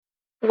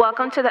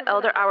Welcome to the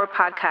Elder Hour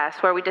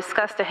podcast, where we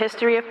discuss the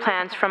history of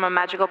plants from a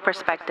magical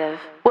perspective.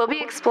 We'll be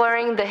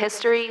exploring the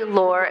history,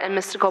 lore, and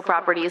mystical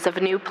properties of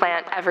a new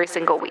plant every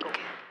single week.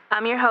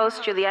 I'm your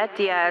host, Juliet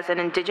Diaz, an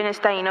indigenous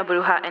Taino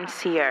bruja and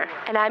seer.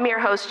 And I'm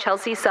your host,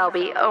 Chelsea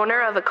Selby,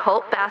 owner of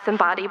occult bath and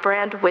body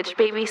brand Witch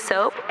Baby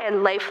Soap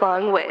and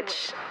lifelong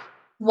witch.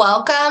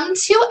 Welcome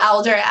to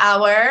Elder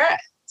Hour.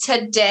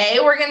 Today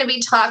we're going to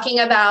be talking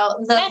about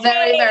the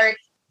very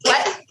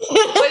what?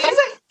 What did you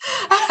say?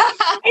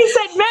 I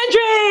said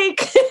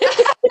mandrake.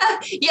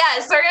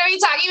 Yes, we're going to be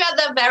talking about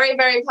the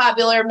very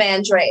popular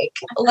mandrake,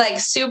 like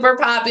super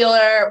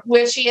popular,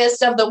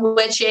 witchiest of the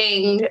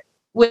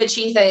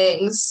witchy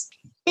things.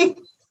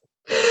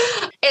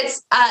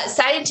 Its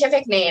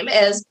scientific name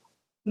is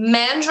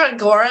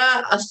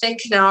Mandragora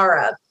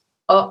officinarum.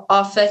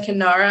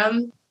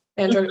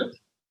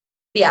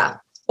 Yeah,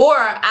 or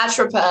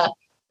Atropa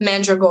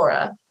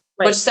mandragora,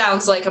 right, which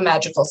sounds like a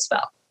magical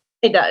spell.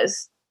 It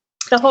does.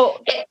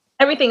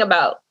 Everything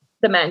about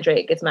the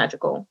mandrake is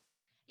magical.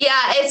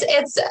 Yeah,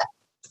 it's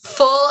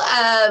full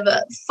of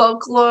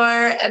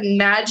folklore and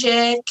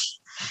magic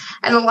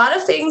and a lot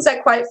of things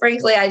that, quite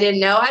frankly, I didn't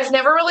know. I've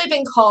never really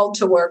been called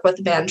to work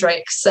with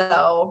mandrake.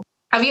 So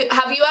have you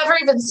ever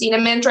even seen a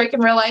mandrake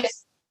in real life?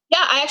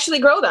 Yeah, I actually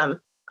grow them.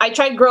 I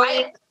tried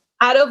growing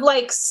out of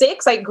like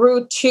 6, I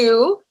grew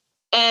 2.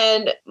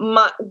 And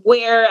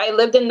where I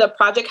lived in the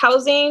project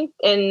housing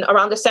and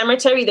around the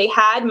cemetery, they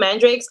had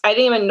mandrakes. I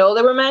didn't even know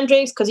there were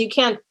mandrakes because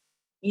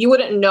you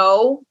wouldn't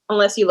know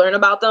unless you learn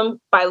about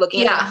them by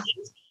looking at them.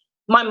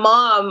 My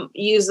mom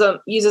uses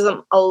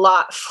them a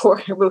lot for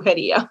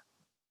brujeria.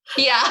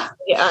 Yeah.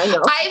 Yeah, I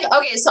know.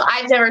 So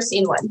I've never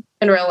seen one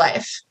in real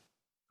life.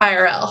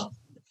 IRL.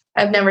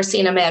 I've never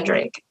seen a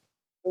mandrake.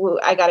 Ooh,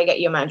 I got to get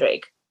you a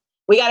mandrake.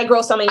 We got to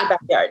grow some in your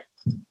backyard.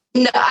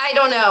 No, I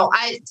don't know.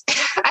 I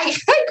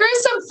grew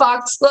some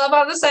foxglove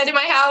on the side of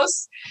my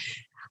house.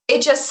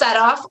 It just set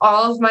off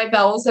all of my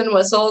bells and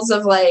whistles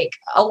of like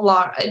a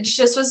lot. It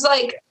just was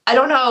like, I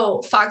don't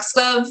know,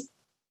 foxglove.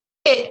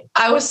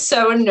 I was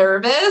so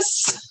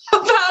nervous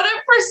about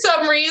it for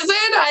some reason.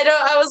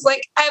 I was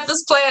like, I have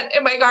this plant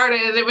in my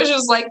garden and it was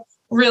just like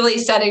really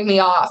setting me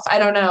off. I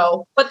don't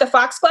know. But the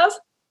foxglove?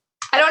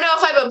 I don't know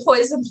if I'm a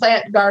poison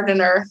plant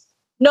gardener.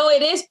 No,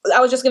 it is.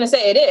 I was just going to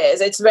say it is.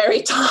 It's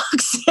very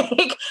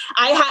toxic.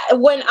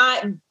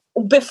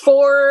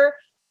 Before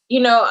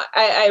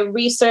I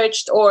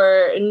researched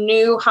or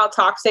knew how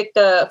toxic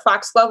the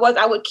foxglove was,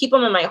 I would keep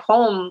them in my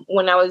home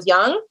when I was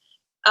young.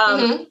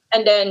 And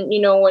then,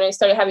 when I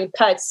started having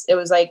pets, it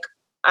was like,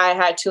 I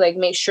had to like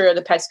make sure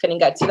the pets couldn't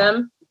get to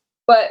them.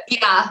 But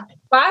yeah,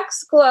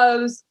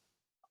 foxgloves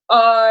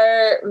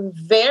are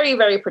very,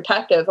 very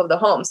protective of the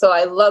home. So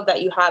I love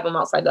that you have them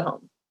outside the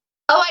home.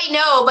 Oh, I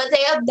know, but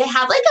they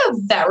have like a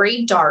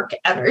very dark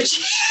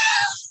energy.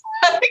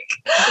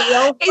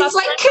 It's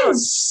like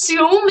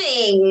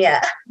consuming.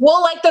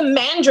 Well, like the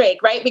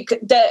mandrake, right? Because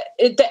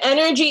the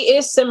energy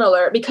is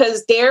similar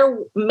because their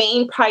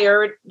main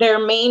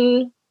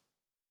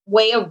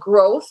way of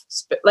growth,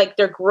 like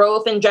their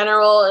growth in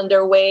general, and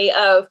their way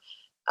of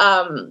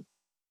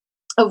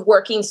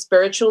working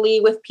spiritually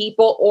with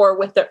people or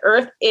with the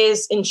earth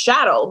is in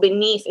shadow,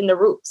 beneath in the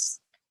roots.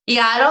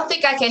 Yeah, I don't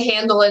think I can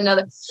handle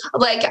another.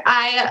 Like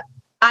I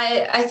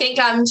think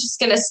I'm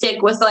just gonna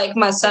stick with like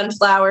my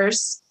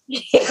sunflowers.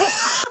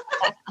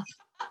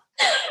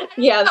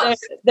 Yeah,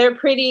 they're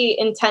pretty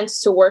intense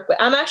to work with.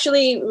 I'm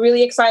actually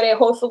really excited.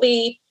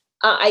 Hopefully,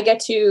 I get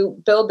to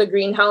build the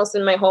greenhouse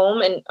in my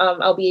home, and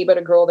I'll be able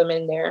to grow them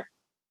in there.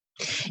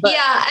 But,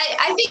 yeah,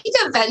 I think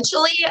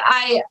eventually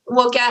I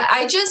will get.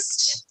 I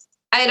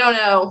don't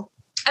know.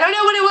 I don't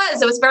know what it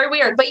was. It was very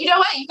weird. But you know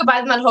what? You can buy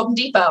them at Home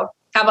Depot.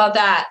 How about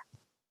that?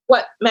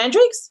 What,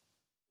 mandrakes?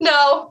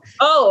 No.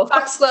 Oh,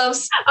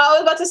 foxgloves. I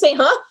was about to say,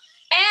 huh?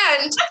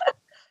 And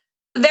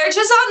they're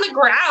just on the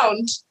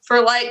ground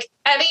for like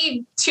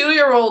any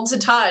 2-year-old to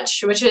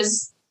touch, which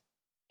is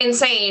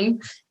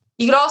insane.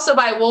 You could also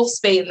buy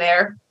wolfsbane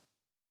there.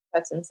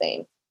 That's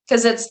insane.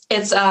 Because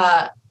it's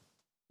a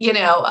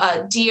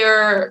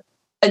deer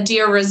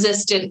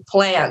resistant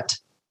plant.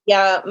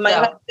 Yeah, my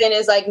husband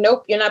is like,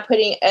 nope, you're not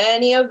putting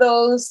any of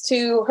those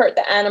to hurt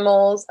the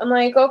animals. I'm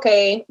like,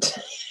 okay.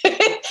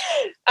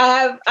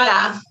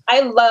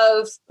 I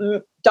love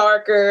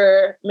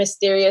darker,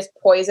 mysterious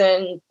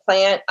poison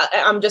plant.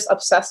 I'm just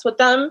obsessed with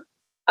them.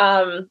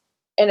 And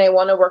I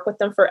want to work with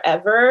them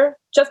forever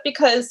just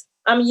because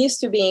I'm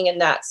used to being in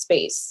that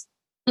space,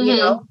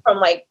 from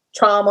like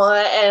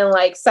trauma and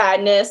like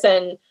sadness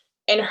and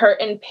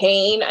hurt and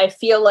pain. I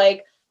feel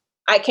like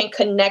I can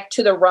connect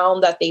to the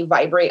realm that they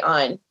vibrate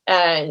on.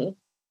 And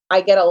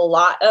I get a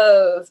lot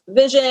of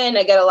vision.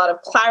 I get a lot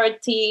of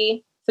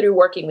clarity through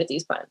working with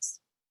these plants.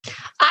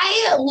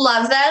 I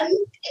love them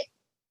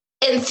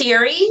in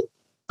theory.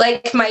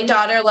 Like my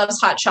daughter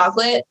loves hot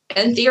chocolate.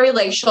 In theory,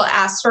 like she'll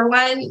ask for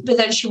one, but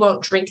then she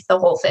won't drink the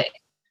whole thing.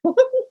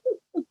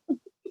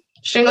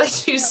 She drank like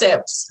 2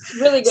 sips.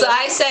 Really good.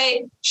 So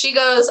she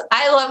goes,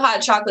 I love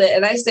hot chocolate.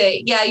 And I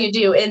say, yeah, you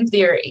do in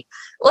theory.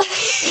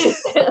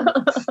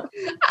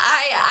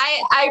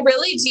 I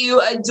really do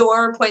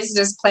adore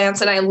poisonous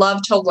plants and I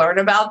love to learn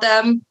about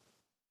them.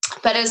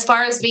 But as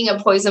far as being a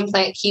poison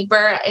plant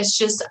keeper, it's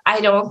just,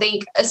 I don't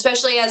think,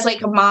 especially as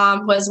like a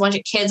mom who has a bunch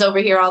of kids over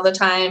here all the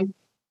time,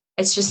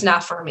 it's just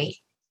not for me.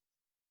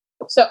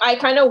 So I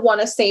kind of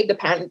want to save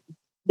the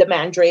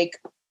mandrake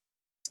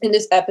in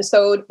this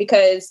episode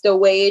because the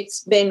way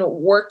it's been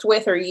worked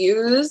with or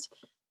used,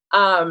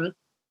 and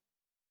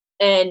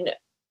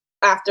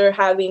after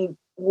having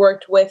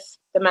worked with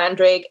the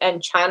mandrake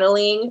and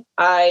channeling,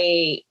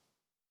 I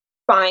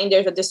find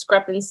there's a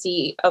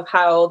discrepancy of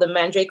how the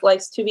mandrake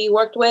likes to be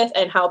worked with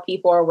and how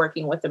people are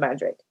working with the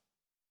mandrake.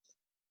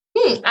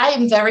 I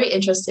am very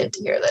interested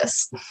to hear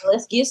this.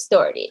 Let's get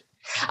started.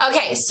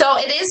 Okay, so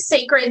it is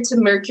sacred to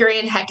Mercury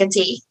and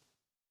Hecate.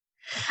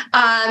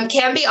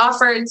 Can be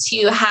offered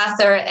to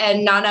Hathor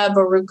and Nana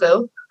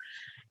Baruku.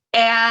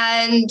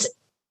 And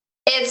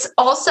it's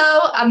also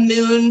a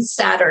moon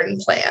Saturn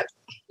plant.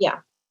 Yeah.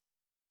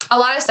 A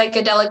lot of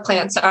psychedelic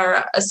plants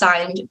are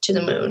assigned to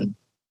the moon.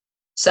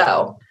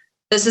 So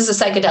this is a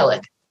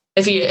psychedelic.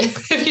 If you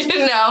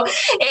didn't know,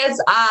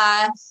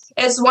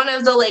 it's one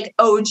of the like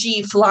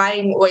OG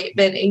flying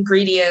ointment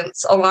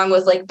ingredients along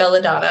with like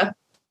belladonna.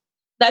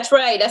 That's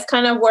right. That's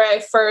kind of where I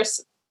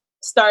first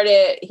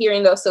started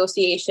hearing the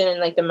association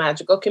in like the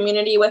magical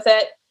community with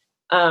it.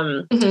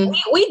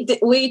 We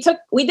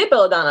did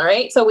belladonna,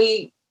 right? So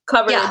we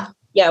covered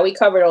we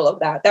covered all of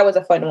that. That was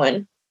a fun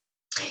one.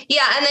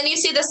 Yeah, and then you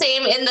see the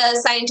same in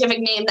the scientific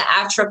name, the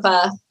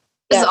Atropa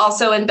is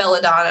also in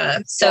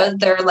belladonna. So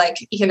they're like,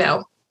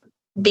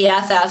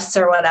 BFFs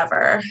or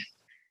whatever.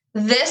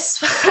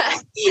 This one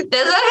has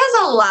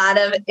a lot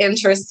of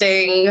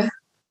interesting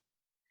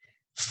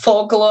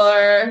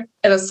folklore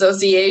and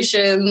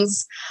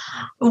associations.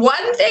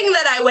 One thing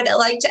that I would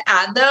like to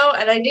add, though,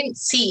 and I didn't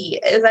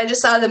see, is I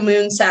just saw the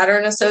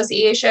Moon-Saturn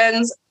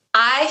associations.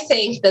 I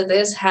think that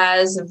this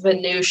has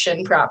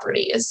Venusian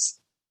properties.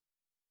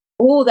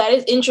 Ooh, that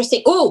is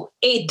interesting. Ooh,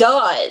 it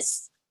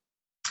does.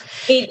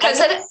 It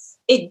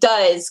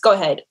does. Go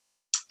ahead.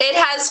 It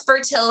has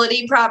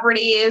fertility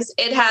properties.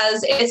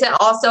 It's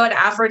also an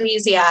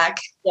aphrodisiac.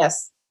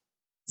 Yes.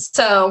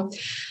 So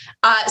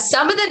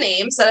some of the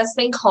names that it's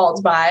been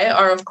called by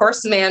are, of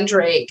course,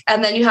 Mandrake.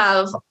 And then you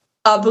have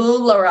Abu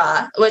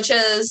Lara, which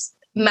is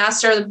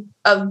master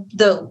of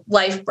the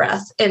life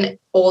breath in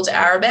Old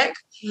Arabic.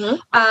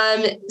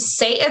 Mm-hmm.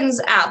 Satan's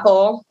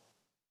apple,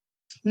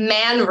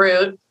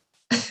 manroot,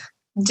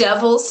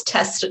 devil's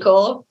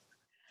testicle,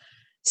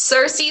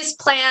 Circe's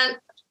plant,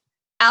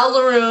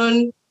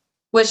 Alaroon,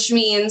 which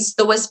means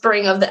the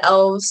whispering of the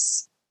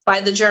elves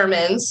by the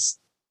Germans.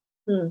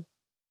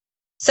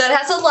 So it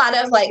has a lot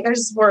of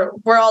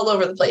we're all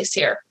over the place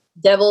here.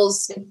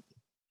 Devil's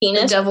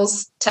penis? The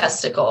devil's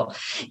testicle.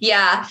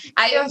 Yeah.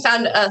 I even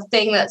found a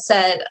thing that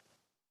said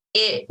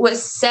it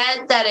was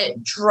said that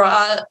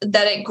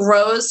it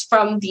grows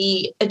from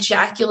the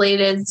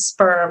ejaculated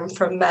sperm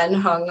from men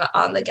hung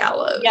on the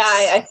gallows.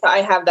 Yeah,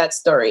 I have that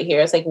story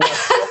here. It's like, what the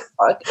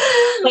fuck?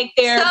 Like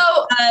their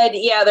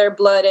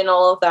blood and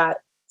all of that.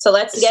 So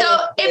let's get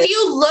into if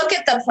you look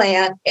at the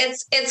plant,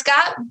 it's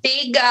got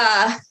big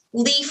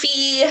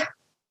leafy,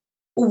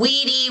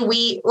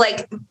 weedy,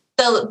 like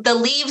the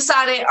leaves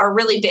on it are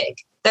really big.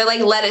 They're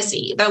like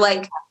lettucey. They're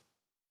like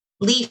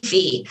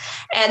leafy.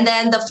 And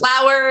then the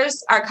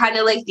flowers are kind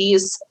of like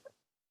these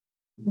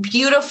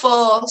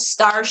beautiful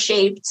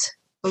star-shaped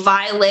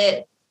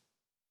bluish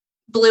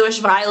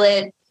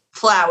violet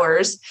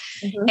flowers.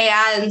 Mm-hmm.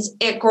 And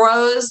it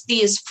grows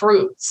these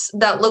fruits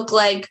that look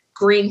like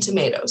green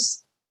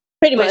tomatoes.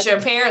 Pretty much. Which are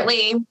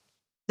apparently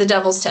the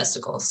devil's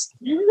testicles.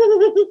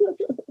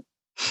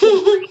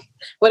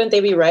 Wouldn't they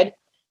be red?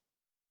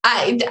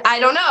 I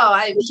don't know.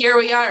 Here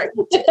we are.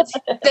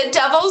 The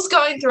devil's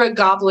going through a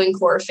goblin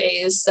core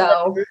phase.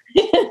 So,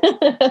 what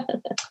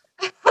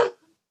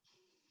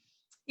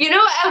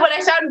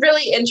I found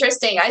really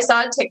interesting, I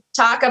saw a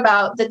TikTok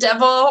about the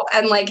devil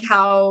and like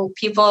how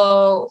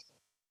people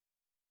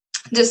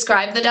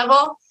describe the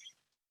devil.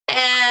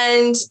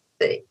 And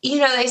they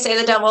say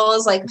the devil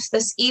is like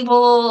this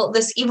evil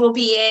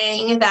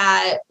being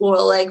that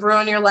will like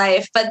ruin your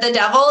life. But the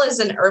devil is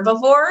an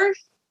herbivore.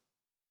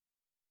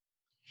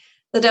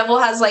 The devil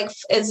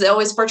is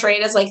always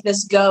portrayed as like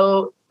this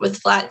goat with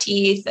flat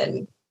teeth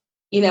and,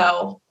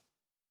 all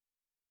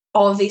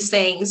of these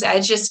things.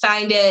 I just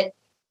find it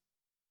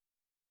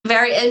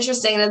very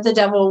interesting that the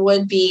devil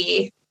would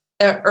be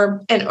an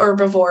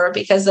herbivore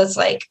because that's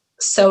like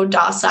so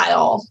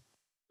docile.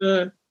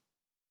 Mm.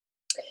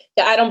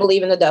 Yeah, I don't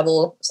believe in the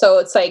devil. So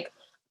it's like,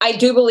 I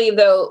do believe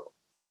though,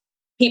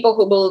 people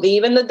who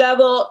believe in the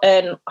devil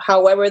and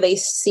however they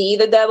see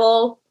the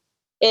devil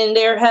in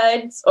their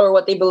heads or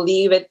what they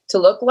believe it to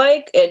look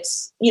like,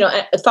 it's,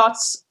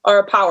 thoughts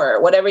are power.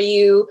 Whatever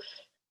you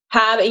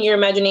have in your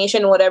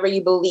imagination, whatever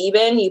you believe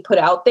in, you put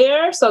out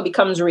there. So it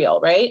becomes real,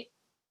 right?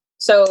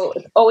 So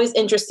it's always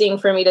interesting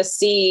for me to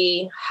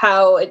see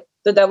how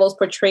the devil's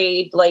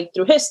portrayed like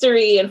through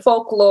history and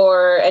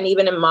folklore and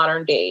even in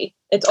modern day.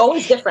 It's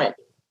always different.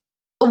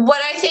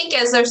 what I think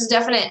is there's a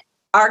definite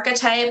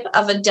archetype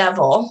of a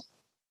devil,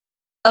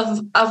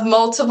 of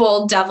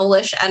multiple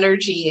devilish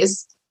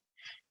energies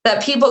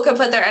that people could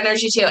put their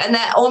energy to. And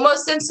that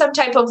almost in some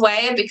type of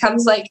way, it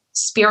becomes like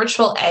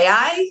spiritual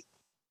AI.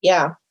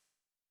 Yeah.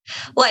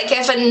 Like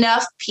if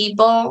enough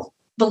people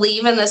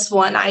believe in this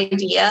one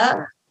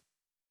idea,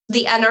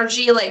 the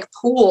energy like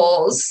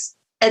pools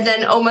and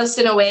then almost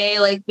in a way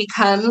like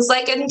becomes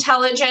like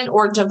intelligent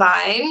or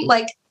divine,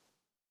 like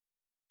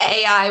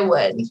AI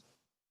would.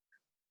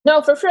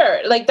 No, for sure.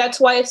 Like that's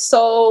why it's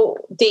so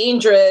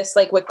dangerous.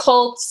 Like with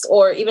cults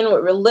or even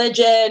with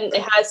religion,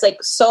 it has like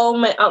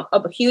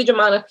a huge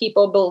amount of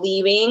people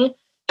believing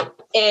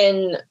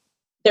in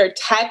their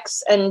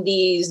texts and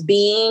these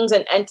beings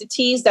and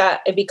entities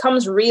that it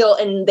becomes real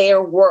in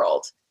their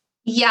world.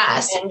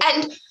 Yes,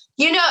 and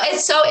you know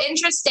it's so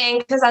interesting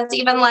because that's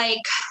even like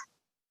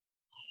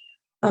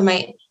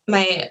my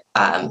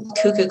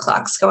cuckoo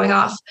clock's going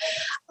off,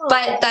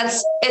 but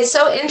it's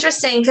so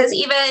interesting because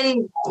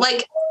even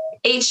like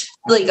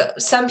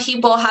some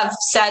people have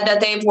said that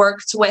they've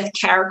worked with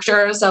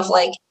characters of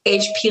like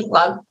H.P.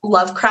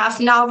 Lovecraft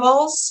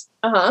novels.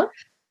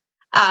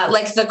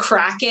 Like the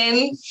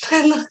Kraken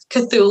and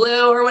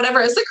Cthulhu or whatever.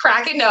 Is the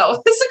Kraken?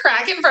 No, it's the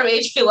Kraken from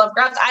H.P.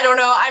 Lovecraft. I don't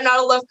know. I'm not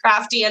a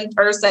Lovecraftian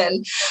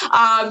person.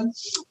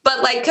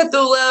 But like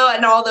Cthulhu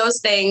and all those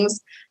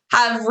things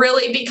have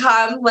really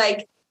become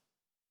like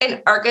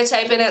an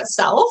archetype in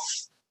itself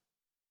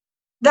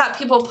that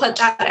people put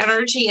that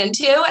energy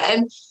into.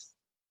 And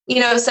you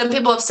know, some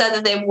people have said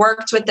that they've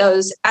worked with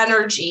those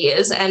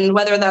energies and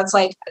whether that's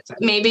like,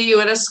 maybe you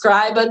would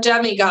ascribe a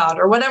demigod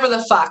or whatever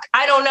the fuck.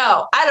 I don't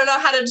know. I don't know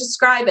how to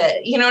describe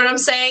it. You know what I'm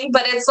saying?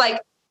 But it's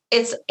like,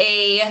 it's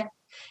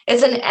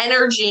an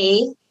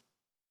energy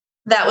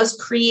that was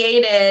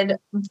created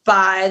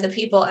by the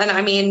people. And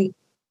I mean,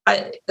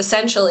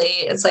 essentially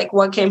it's like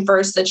what came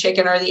first, the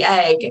chicken or the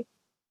egg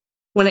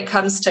when it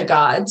comes to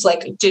gods?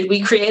 Like, did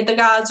we create the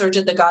gods or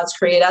did the gods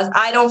create us?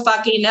 I don't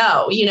fucking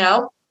know, you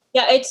know?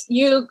 Yeah, it's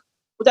you.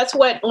 That's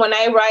what, when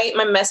I write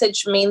my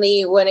message,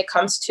 mainly when it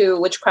comes to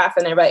witchcraft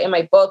and I write in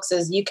my books,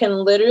 is you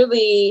can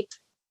literally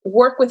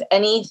work with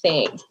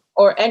anything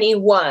or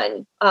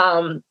anyone.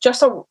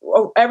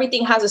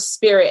 Everything has a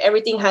spirit,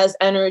 everything has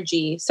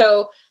energy.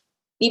 So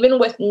even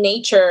with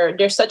nature,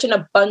 there's such an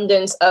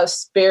abundance of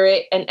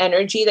spirit and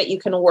energy that you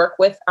can work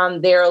with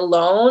on there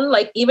alone.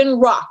 Like even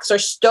rocks or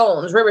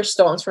stones, river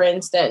stones, for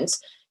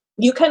instance.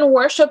 You can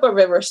worship a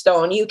river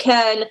stone. You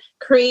can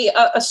create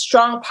a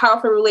strong,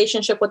 powerful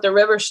relationship with the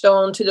river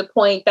stone to the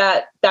point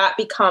that that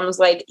becomes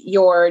like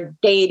your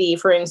deity,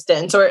 for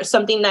instance, or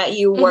something that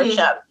you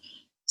worship.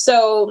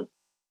 So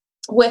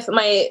with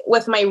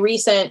my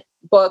recent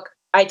book,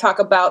 I talk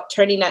about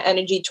turning that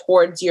energy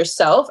towards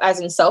yourself, as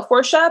in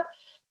self-worship,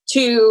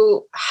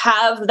 to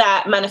have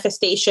that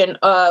manifestation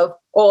of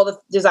all the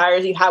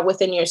desires you have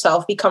within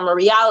yourself become a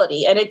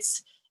reality. And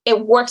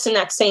it works in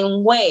that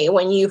same way.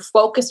 When you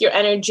focus your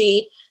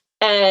energy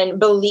and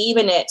believe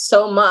in it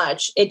so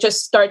much, it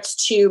just starts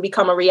to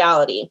become a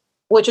reality,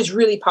 which is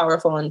really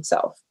powerful in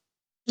itself.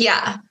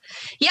 Yeah.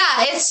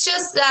 It's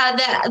just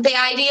the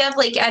idea of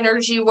like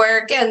energy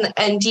work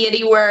and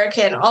deity work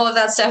and all of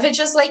that stuff. It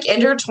just like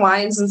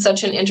intertwines in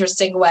such an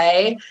interesting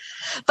way.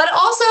 But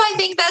also I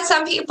think that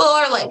some people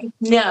are like,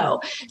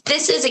 no,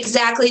 this is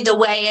exactly the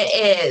way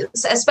it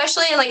is,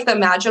 especially in like the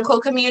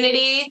magical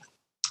community.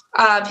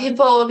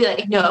 People will be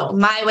like, no,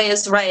 my way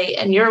is right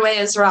and your way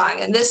is wrong.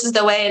 And this is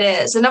the way it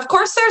is. And of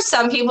course, there's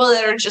some people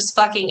that are just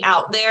fucking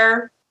out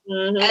there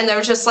and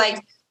they're just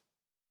like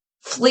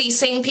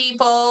fleecing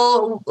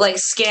people, like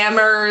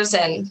scammers.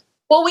 And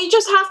well, we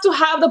just have to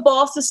have the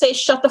balls to say,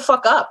 shut the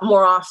fuck up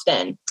more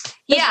often.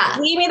 Just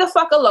leave me the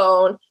fuck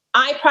alone.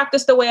 I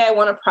practice the way I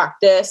want to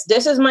practice.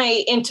 This is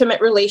my intimate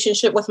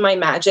relationship with my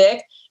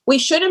magic. We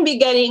shouldn't be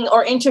getting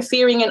or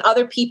interfering in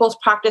other people's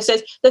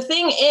practices. The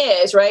thing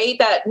is, right,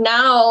 that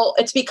now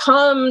it's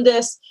become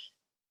this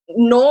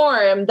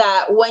norm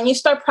that when you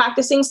start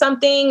practicing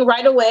something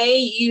right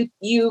away,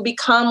 you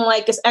become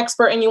like this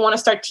expert and you want to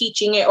start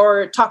teaching it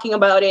or talking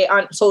about it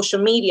on social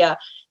media.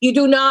 You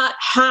do not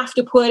have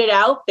to put it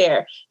out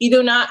there. You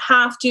do not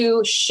have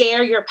to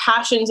share your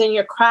passions and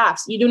your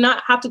crafts. You do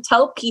not have to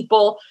tell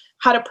people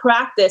how to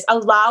practice.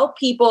 Allow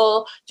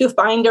people to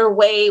find their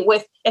way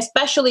with,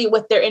 especially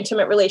with their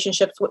intimate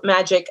relationships with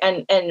magic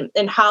and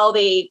how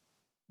they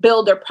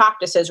build their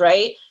practices,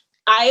 right?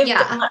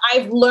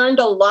 I've learned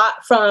a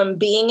lot from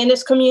being in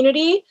this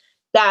community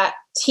that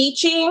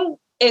teaching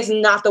is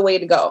not the way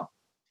to go.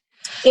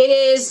 It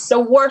is the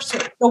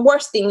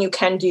worst thing you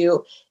can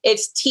do.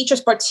 It's teach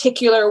a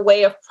particular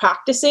way of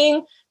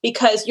practicing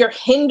because you're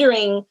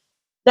hindering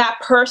that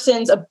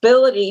person's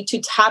ability to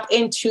tap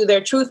into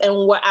their truth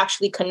and what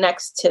actually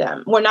connects to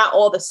them. We're not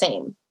all the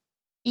same.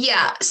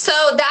 Yeah. So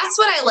that's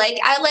what I like.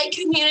 I like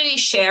community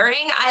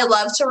sharing. I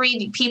love to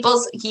read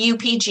people's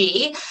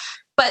UPG,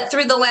 but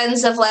through the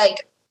lens of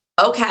like,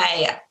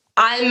 okay,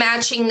 I'm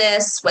matching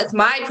this with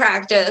my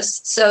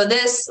practice. So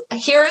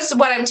here's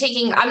what I'm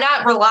taking. I'm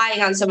not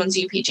relying on someone's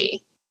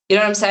UPG. You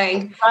know what I'm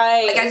saying?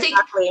 Right.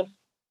 Like,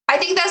 I I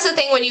think that's the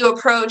thing when you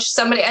approach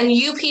somebody, and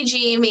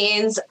UPG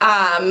means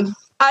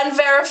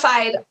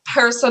unverified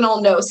personal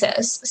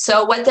gnosis.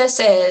 So what this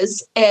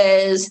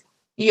is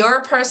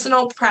your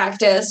personal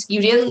practice.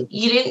 You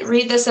didn't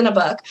read this in a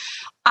book.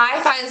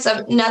 I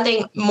find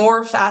nothing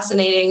more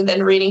fascinating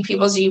than reading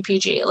people's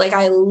UPG. Like,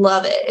 I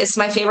love it. It's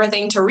my favorite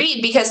thing to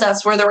read because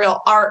that's where the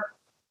real art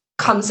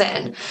comes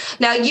in.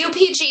 Now,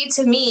 UPG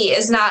to me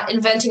is not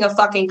inventing a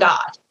fucking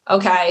god.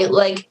 Okay.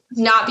 Like,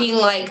 not being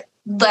like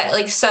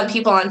some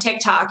people on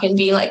TikTok and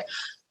being like,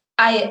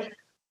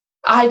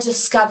 I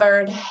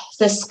discovered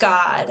this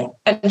god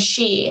and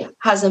she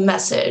has a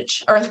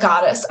message, or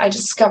goddess. I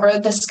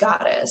discovered this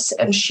goddess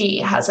and she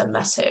has a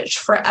message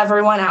for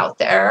everyone out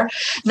there.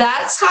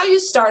 That's how you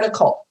start a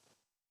cult.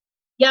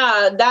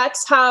 Yeah,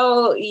 that's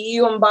how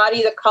you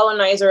embody the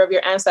colonizer of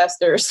your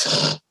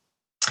ancestors.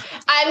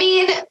 I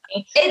mean,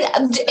 is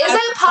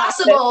it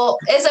possible?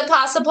 Is it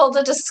possible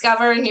to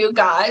discover new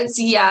gods?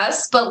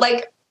 Yes, but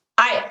like,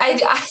 I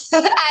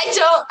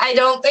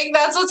don't think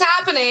that's what's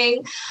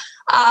happening.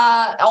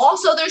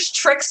 Also, there's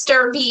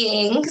trickster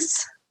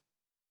beings.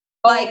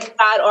 Like,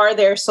 God, are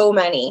there so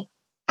many?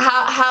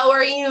 How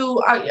are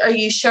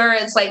you sure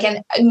it's like,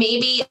 and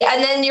maybe,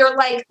 and then you're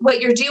like,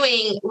 what you're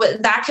doing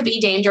that could be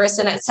dangerous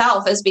in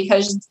itself, is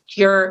because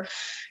you're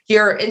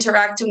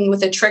interacting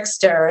with a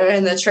trickster,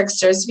 and the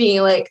trickster's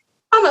being like,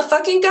 I'm a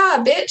fucking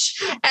god,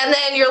 bitch. And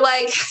then you're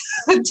like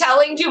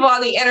telling people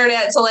on the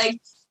internet to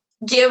like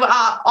give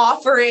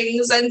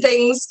offerings and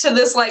things to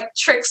this like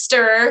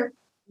trickster.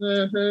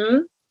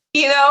 Mm-hmm.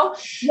 You know?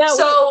 Yeah,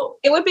 so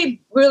it would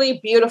be really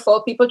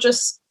beautiful. People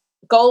just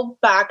go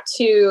back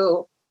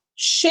to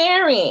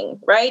sharing,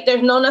 right?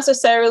 There's no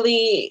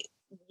necessarily,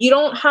 you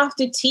don't have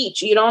to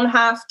teach. You don't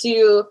have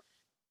to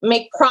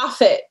make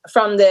profit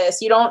from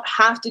this. You don't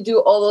have to do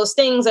all those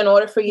things in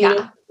order for you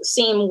to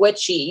seem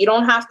witchy. You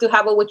don't have to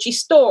have a witchy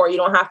store. You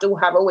don't have to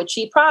have a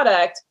witchy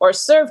product or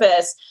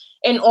service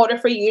in order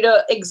for you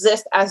to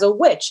exist as a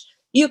witch.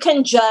 You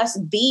can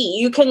just be.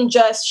 You can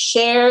just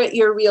share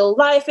your real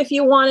life if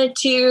you wanted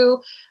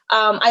to.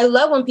 I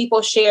love when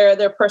people share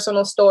their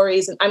personal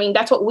stories. I mean,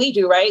 that's what we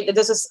do, right?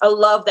 This is a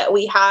love that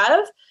we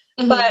have.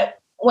 Mm-hmm. But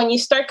when you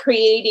start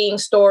creating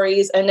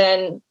stories and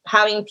then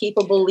having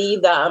people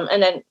believe them,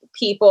 and then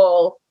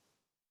people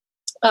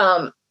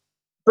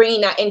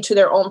bringing that into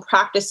their own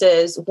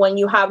practices, when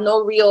you have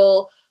no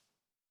real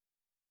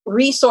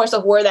resource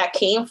of where that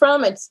came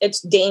from,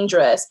 it's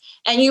dangerous.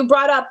 And you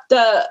brought up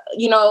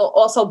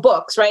also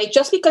books, right?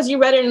 Just because you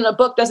read it in a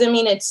book doesn't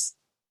mean it's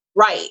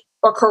right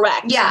or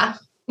correct. Yeah.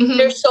 Mm-hmm.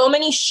 There's so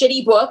many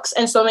shitty books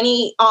and so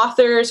many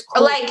authors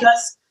who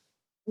just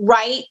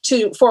write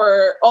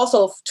for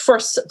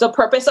the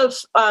purpose of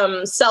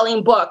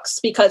selling books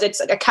because it's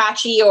like a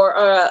catchy or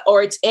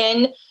it's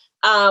in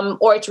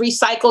or it's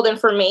recycled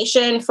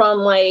information from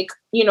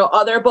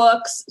other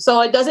books.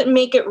 So it doesn't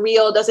make it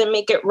real, doesn't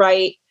make it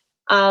right.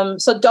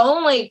 So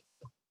don't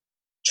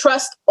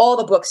trust all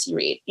the books you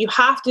read. You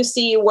have to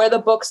see where the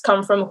books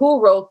come from,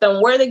 who wrote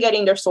them, where they're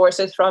getting their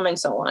sources from, and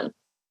so on.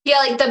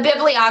 Yeah, the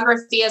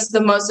bibliography is the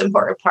most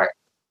important part.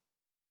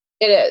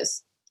 It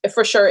is. It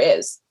for sure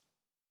is.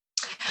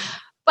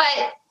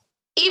 But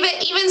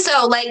even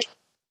so,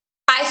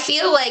 I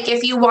feel like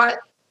if you want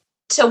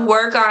to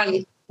work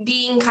on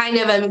being kind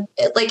of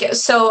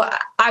so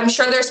I'm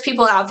sure there's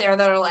people out there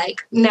that are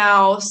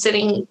now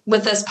sitting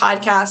with this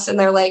podcast and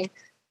they're like,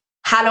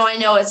 how do I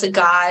know it's a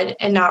god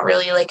and not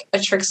really a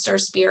trickster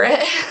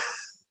spirit,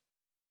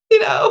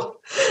 that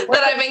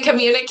I've been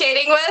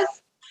communicating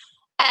with?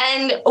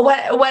 And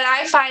what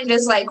I find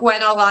is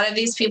when a lot of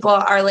these people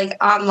are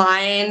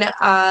online,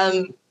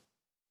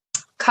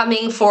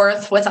 coming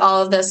forth with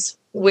all of this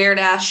weird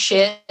ass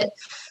shit,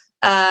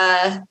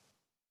 a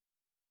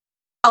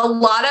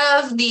lot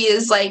of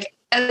these,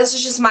 and this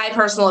is just my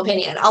personal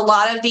opinion, a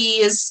lot of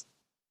these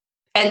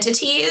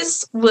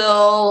entities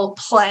will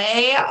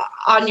play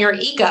on your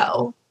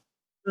ego.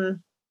 Mm.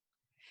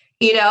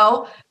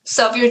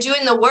 So if you're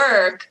doing the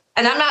work,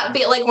 and I'm not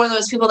one of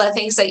those people that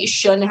thinks that you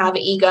shouldn't have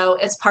an ego.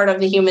 It's part of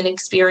the human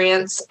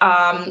experience.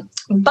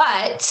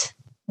 But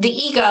the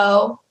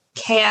ego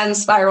can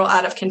spiral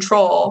out of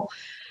control.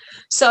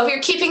 So if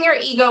you're keeping your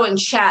ego in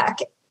check,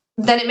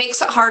 then it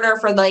makes it harder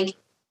for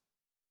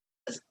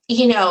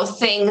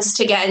things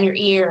to get in your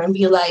ear and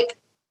be like,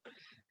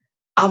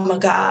 I'm a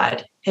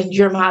god and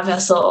you're my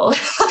vessel. All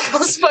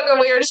this fucking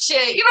weird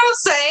shit. You know what I'm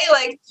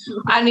saying?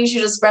 I need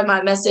you to spread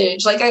my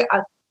message. I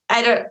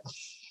don't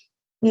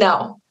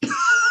know.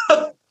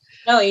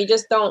 No, you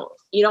just don't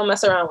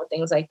mess around with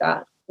things like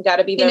that. You got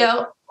to be very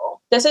careful.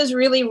 This is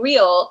really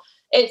real.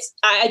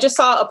 I just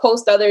saw a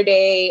post the other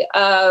day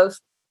of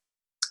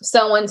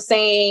someone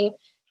saying,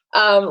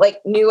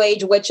 new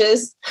age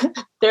witches,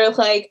 they're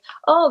like,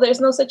 oh, there's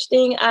no such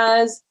thing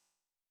as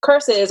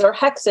curses or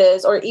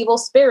hexes or evil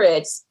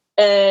spirits,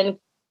 and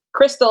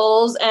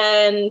crystals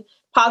and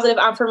positive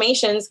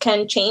affirmations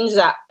can change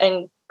that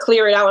and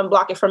clear it out and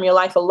block it from your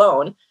life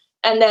alone.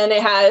 And then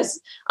it has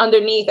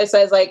underneath, it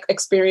says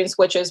experienced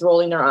witches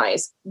rolling their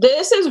eyes.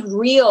 This is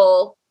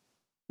real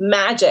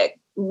magic.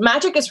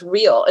 magic is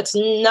real. It's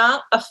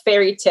not a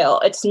fairy tale.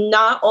 It's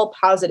not all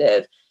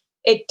positive.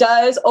 It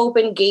does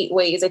open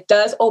gateways. It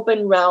does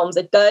open realms.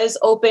 It does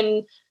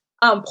open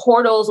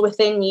portals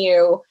within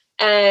you.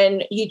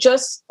 And you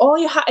just, all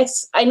you have,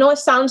 I know it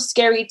sounds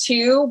scary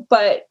too,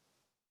 but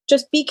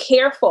just be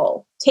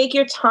careful. Take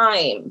your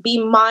time.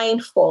 Be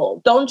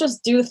mindful. Don't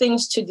just do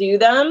things to do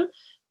them.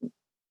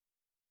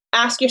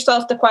 Ask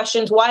yourself the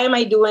questions, why am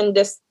I doing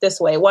this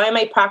way? Why am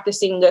I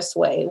practicing this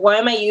way? Why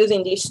am I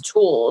using these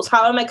tools?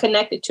 How am I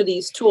connected to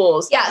these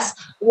tools? Yes.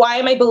 Why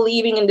am I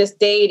believing in this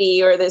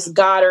deity or this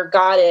god or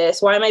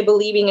goddess? Why am I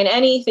believing in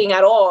anything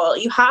at all?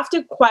 You have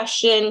to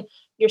question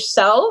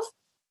yourself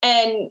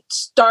and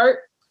start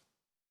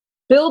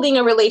building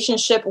a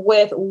relationship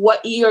with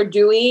what you're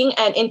doing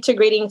and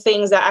integrating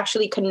things that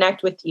actually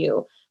connect with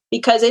you.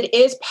 Because it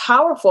is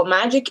powerful.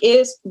 Magic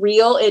is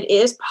real. It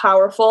is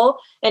powerful.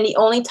 And the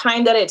only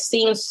time that it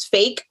seems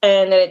fake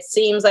and that it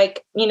seems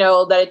like,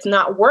 that it's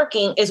not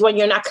working is when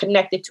you're not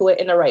connected to it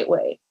in the right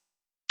way.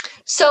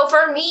 So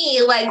for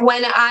me, like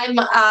when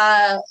I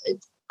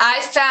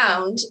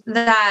found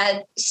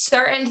that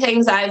certain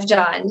things I've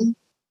done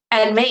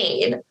and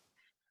made,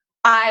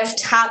 I've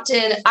tapped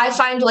in. I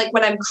find like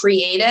when I'm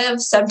creative,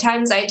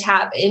 sometimes I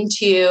tap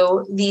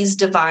into these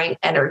divine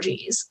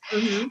energies.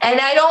 Mm-hmm.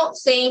 And I don't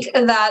think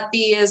that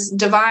these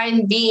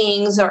divine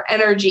beings or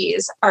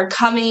energies are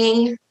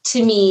coming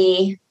to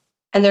me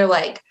and they're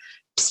like,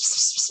 pss,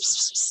 pss,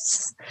 pss,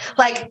 pss,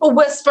 like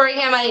whispering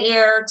in my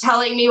ear,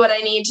 telling me what I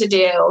need to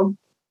do.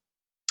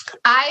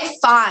 I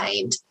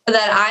find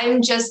that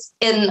I'm just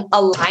in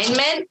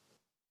alignment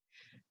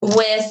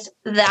with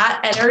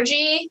that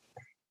energy.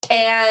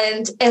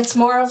 And it's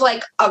more of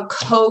like a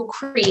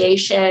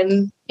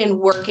co-creation in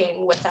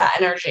working with that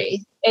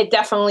energy. It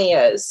definitely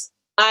is.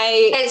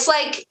 It's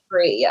like,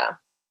 agree, yeah.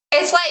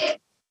 It's like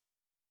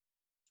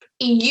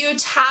you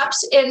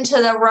tapped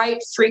into the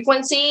right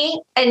frequency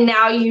and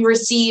now you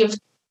receive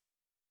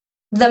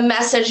the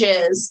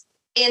messages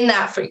in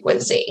that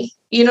frequency.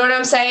 You know what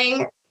I'm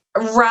saying?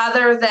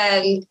 Rather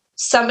than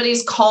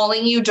somebody's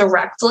calling you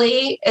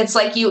directly, it's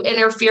like you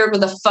interfered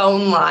with a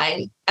phone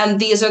line and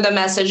these are the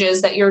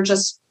messages that you're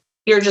just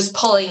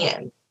pulling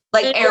in,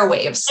 like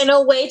airwaves. In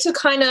a way to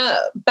kind of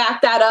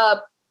back that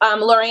up,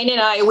 Lorraine and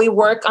I, we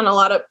work on a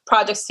lot of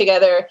projects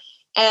together,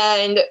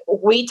 and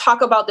we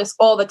talk about this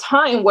all the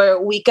time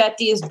where we get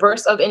these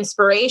bursts of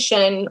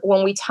inspiration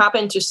when we tap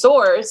into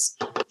source,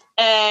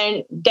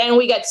 and then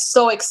we get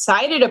so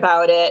excited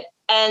about it.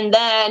 And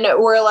then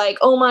we're like,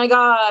 oh my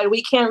God,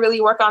 we can't really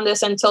work on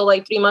this until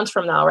like 3 months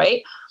from now,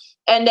 right?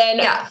 And then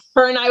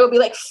her and I will be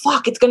like,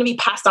 fuck, it's going to be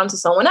passed on to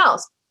someone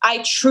else.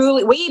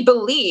 We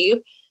believe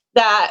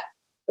that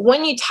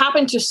when you tap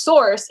into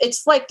source,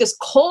 it's like this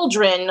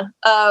cauldron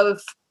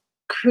of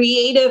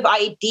creative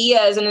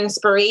ideas and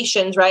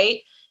inspirations,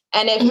 right?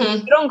 And if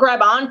you don't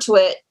grab onto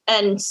it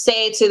and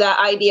say to that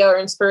idea or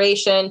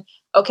inspiration,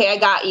 okay, I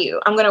got you.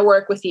 I'm going to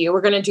work with you.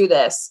 We're going to do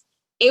this.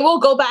 It will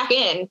go back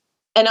in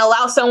and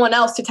allow someone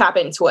else to tap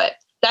into it.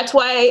 That's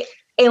why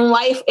in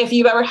life, if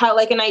you've ever had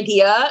like an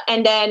idea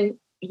and then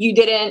you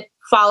didn't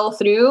follow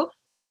through,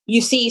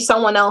 you see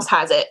someone else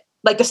has it,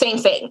 like the same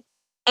thing,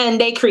 and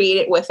they create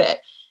it with it.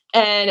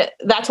 And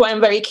that's why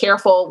I'm very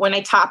careful when I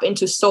tap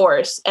into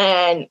source.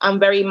 And I'm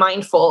very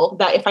mindful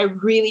that if I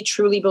really,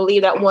 truly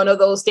believe that one of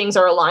those things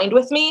are aligned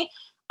with me,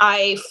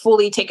 I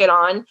fully take it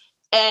on.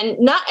 And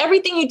not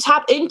everything you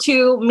tap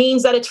into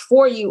means that it's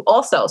for you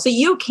also. So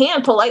you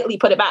can politely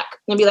put it back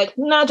and be like,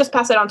 no, just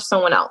pass it on to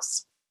someone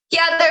else.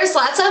 Yeah, there's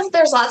lots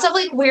of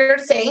like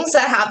weird things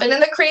that happen in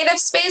the creative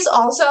space.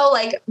 Also,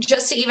 like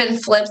just to even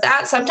flip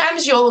that,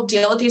 sometimes you'll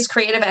deal with these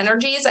creative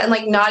energies and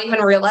like not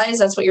even realize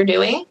that's what you're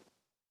doing.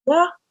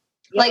 Yeah.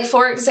 Like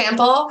for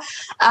example,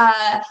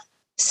 the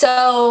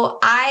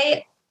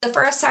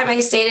first time I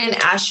stayed in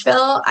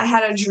Asheville, I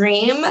had a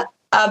dream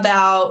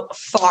about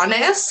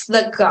Faunus,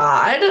 the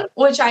god,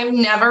 which I've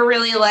never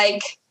really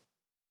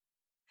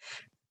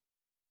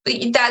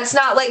that's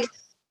not like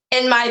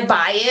in my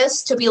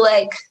bias to be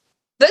like,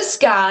 this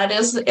god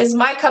is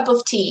my cup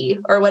of tea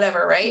or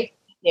whatever, right?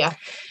 Yeah.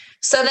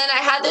 So then I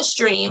had this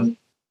dream,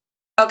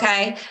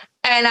 okay,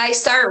 and I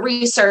start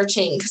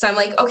researching because I'm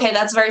like, okay,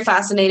 that's very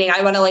fascinating.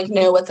 I want to like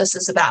know what this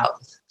is about.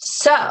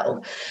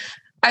 So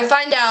I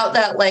find out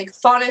that like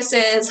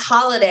Faunus's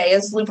holiday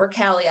is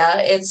Lupercalia.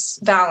 It's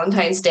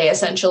Valentine's Day,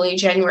 essentially,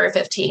 January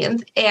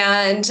 15th.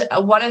 And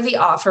one of the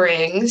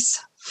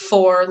offerings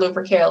for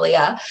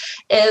Lupercalia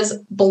is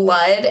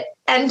blood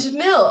and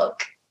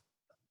milk.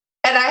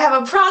 And I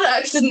have a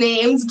product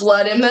named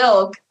Blood and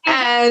Milk.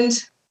 And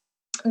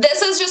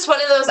this is just one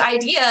of those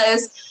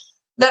ideas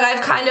that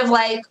I've kind of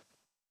like,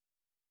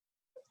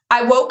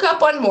 I woke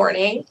up one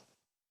morning.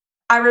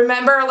 I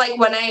remember like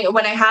when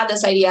I had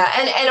this idea.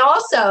 And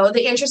also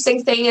the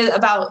interesting thing is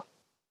about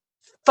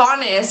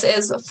Faunus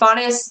is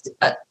Faunus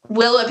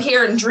will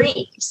appear in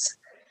dreams.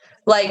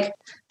 Like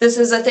this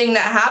is a thing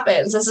that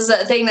happens. This is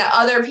a thing that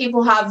other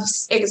people have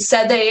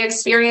said they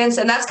experience.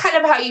 And that's kind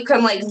of how you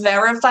can like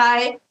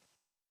verify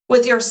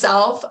with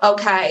yourself,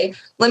 okay,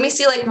 let me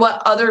see like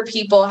what other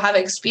people have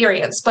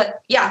experienced.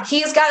 But yeah,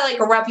 he's got like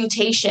a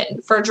reputation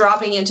for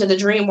dropping into the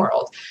dream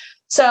world.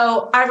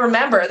 So I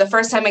remember the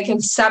first time I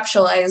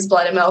conceptualized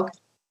Blood and Milk,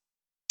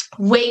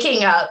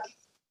 waking up,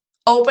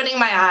 opening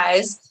my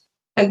eyes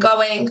and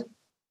going,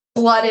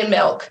 Blood and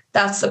Milk.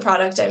 That's the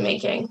product I'm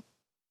making.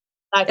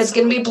 It's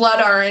going to be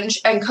blood orange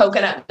and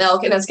coconut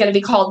milk, and it's going to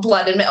be called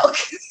Blood and Milk.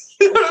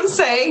 You know what I'm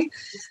saying?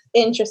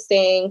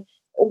 Interesting.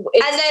 And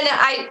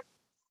then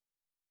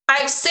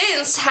I've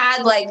since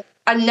had like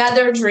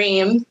another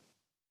dream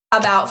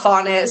about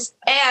Faunus,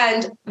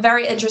 and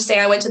very interesting.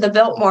 I went to the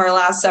Biltmore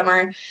last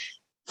summer.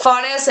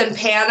 Faunus and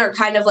Pan are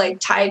kind of like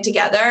tied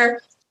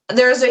together.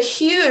 There's a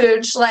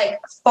huge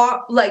like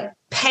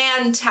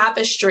Pan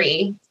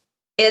tapestry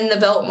in the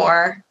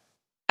Biltmore,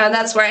 and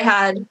that's where I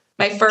had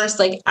my first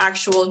like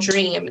actual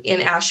dream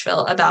in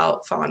Asheville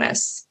about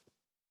Faunus.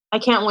 I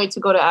can't wait to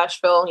go to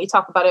Asheville. You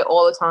talk about it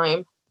all the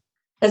time.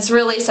 It's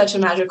really such a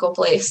magical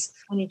place.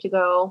 I need to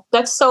go.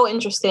 That's so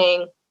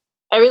interesting.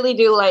 I really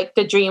do like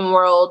the dream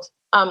world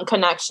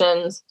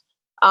connections.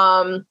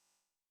 I'm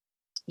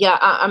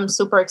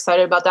super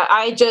excited about that.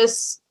 I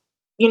just,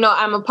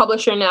 I'm a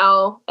publisher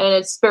now, and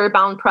it's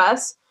Spiritbound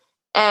Press.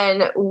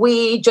 And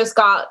we just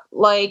got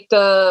like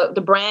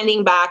the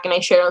branding back, and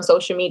I shared it on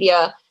social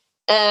media.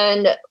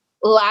 And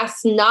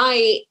last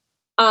night,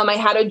 I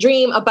had a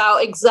dream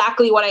about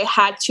exactly what I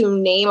had to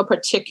name a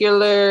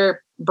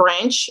particular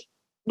branch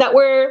that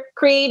we're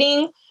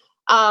creating.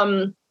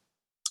 I'll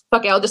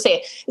just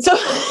say it. So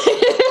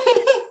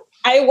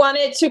I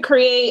wanted to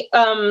create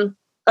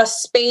a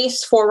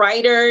space for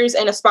writers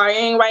and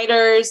aspiring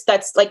writers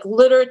that's like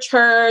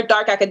literature,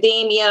 dark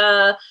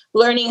academia,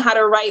 learning how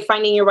to write,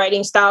 finding your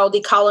writing style,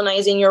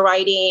 decolonizing your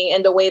writing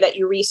and the way that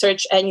you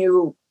research and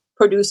you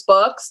produce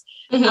books.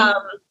 Mm-hmm.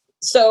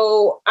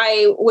 So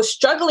I was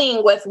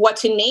struggling with what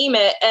to name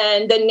it.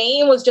 And the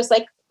name was just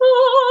like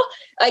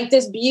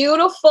this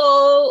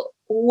beautiful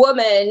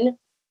woman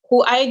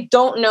who I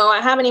don't know.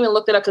 I haven't even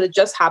looked it up because it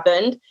just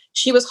happened.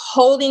 She was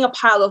holding a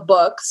pile of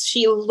books.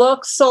 She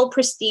looked so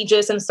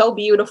prestigious and so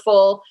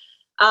beautiful.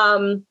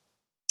 Long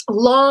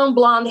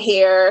blonde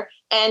hair.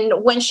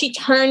 And when she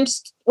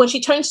turns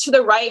to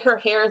the right, her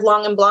hair is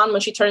long and blonde.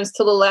 When she turns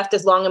to the left,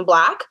 is long and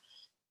black.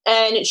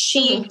 And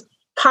she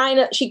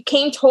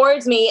came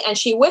towards me and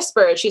she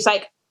whispered, she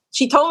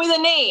told me the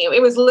name.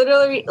 It was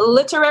literally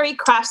Literary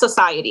Craft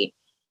Society.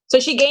 So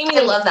she gave me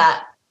I love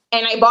that.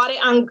 And I bought it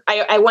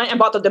I went and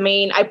bought the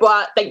domain. I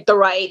bought like the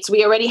rights.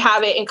 We already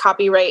have it in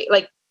copyright,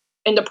 like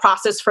in the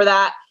process for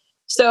that.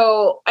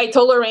 So I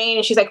told Lorraine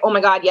and she's like, oh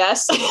my God,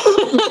 yes.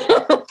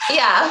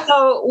 Yeah.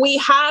 So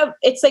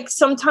it's like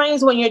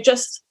sometimes when you're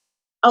just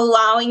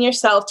allowing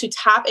yourself to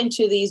tap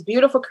into these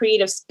beautiful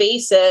creative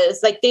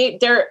spaces, like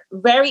they're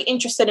very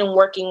interested in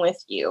working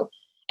with you.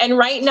 And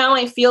right now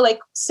I feel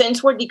like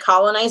since we're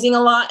decolonizing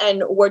a lot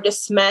and we're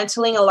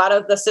dismantling a lot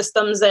of the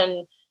systems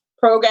and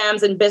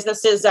programs and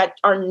businesses that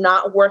are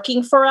not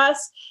working for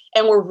us,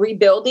 and we're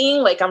rebuilding,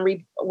 like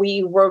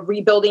we were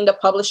rebuilding the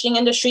publishing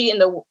industry in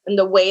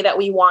the way that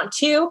we want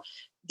to.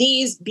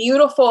 These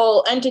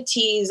beautiful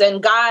entities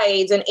and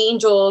guides and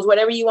angels,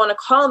 whatever you want to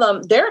call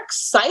them, they're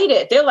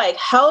excited. They're like,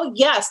 hell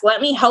yes, let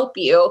me help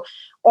you,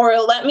 or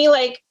let me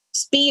like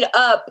speed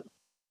up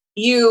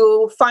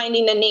you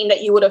finding the name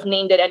that you would have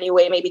named it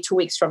anyway, maybe 2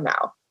 weeks from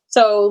now.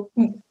 So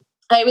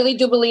I really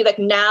do believe like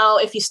now,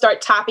 if you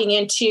start tapping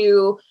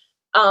into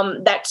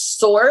that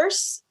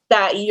source,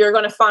 that you're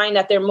going to find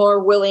that they're more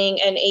willing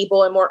and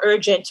able and more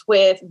urgent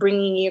with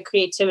bringing you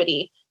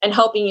creativity and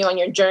helping you on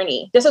your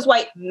journey. This is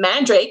why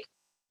Mandrake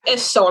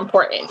is so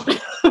important.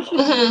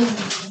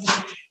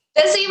 Mm-hmm.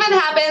 This even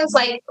happens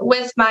like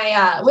with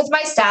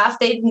my staff.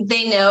 They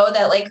know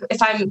that like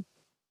if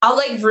I'll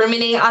like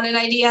ruminate on an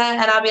idea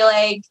and I'll be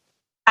like,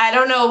 I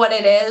don't know what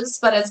it is,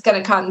 but it's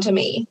going to come to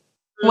me.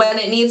 Mm-hmm. When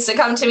it needs to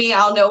come to me,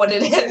 I'll know what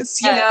it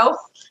is, you know?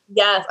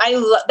 Yes,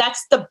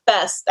 that's the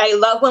best. I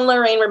love when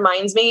Lorraine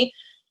reminds me.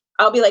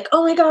 I'll be like,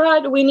 oh my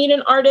God, we need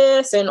an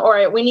artist,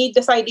 or we need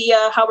this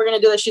idea, how we're going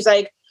to do this. She's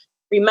like,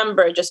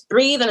 remember, just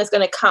breathe and it's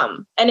going to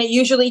come. And it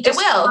usually just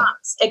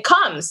comes. It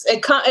comes.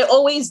 It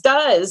always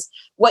does.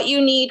 What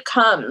you need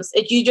comes.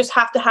 You just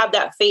have to have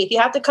that faith. You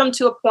have to come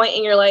to a point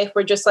in your life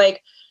where just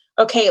like,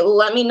 okay,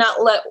 let me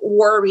not let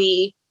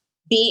worry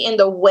be in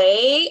the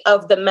way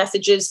of the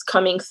messages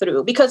coming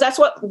through, because that's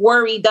what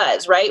worry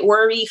does, right?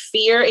 Worry,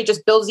 fear, it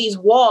just builds these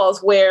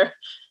walls where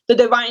the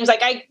divine's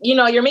like,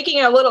 you're making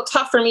it a little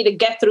tough for me to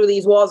get through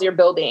these walls you're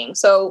building.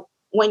 So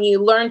when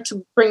you learn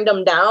to bring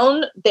them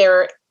down,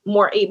 they're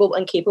more able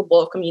and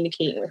capable of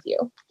communicating with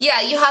you.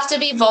 Yeah, you have to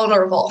be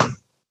vulnerable.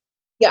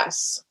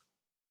 Yes.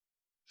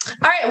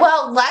 All right,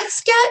 well,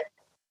 let's get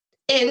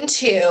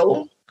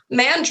into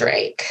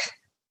Mandrake.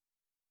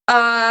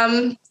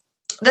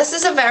 This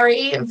is a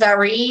very,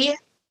 very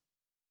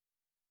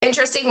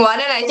interesting one,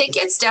 and I think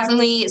it's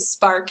definitely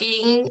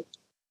sparking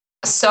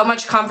so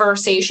much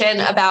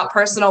conversation about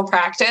personal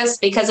practice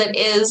because it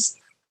is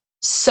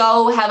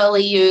so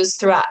heavily used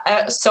throughout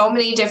so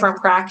many different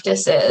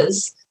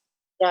practices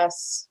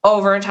Yes.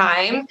 over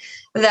time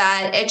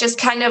that it just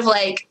kind of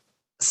like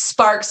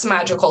sparks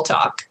magical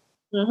talk.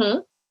 Mm-hmm.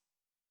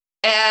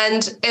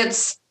 And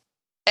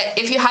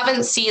if you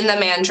haven't seen the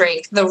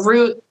mandrake, the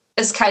root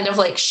is kind of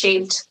like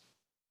shaped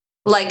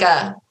like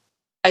a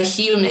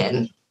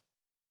human.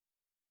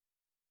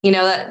 You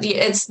know, that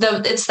it's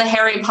the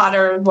Harry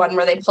Potter one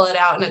where they pull it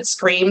out and it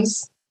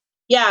screams.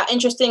 Yeah,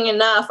 interesting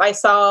enough, I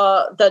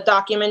saw the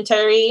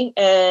documentary,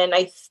 and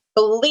I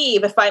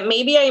believe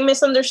maybe I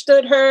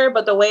misunderstood her,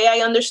 but the way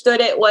I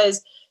understood it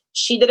was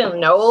she didn't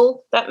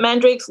know that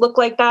mandrakes look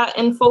like that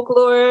in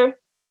folklore,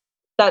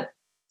 that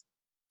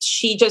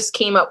she just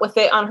came up with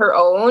it on her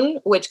own,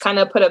 which kind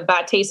of put a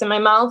bad taste in my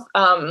mouth.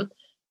 I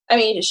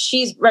mean,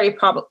 she's very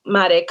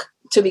problematic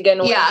to begin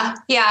with. Yeah.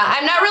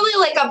 I'm not really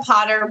like a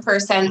Potter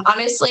person.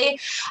 Honestly,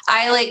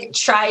 I like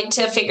tried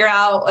to figure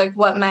out like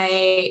what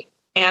my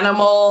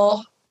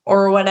animal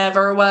or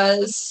whatever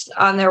was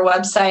on their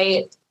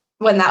website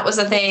when that was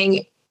a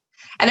thing.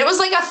 And it was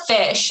like a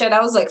fish. And I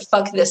was like,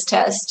 fuck this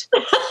test.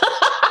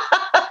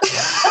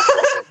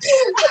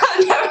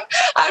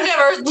 I'm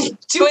never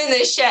doing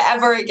this shit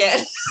ever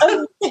again.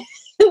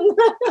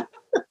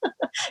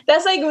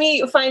 That's like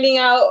me finding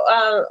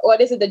out,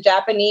 what is it, the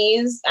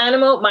Japanese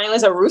animal? Mine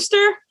was a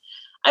rooster,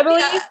 I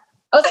believe. Yeah.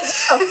 I was like,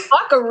 oh,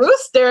 fuck, a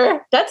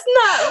rooster? That's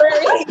not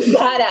very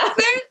badass.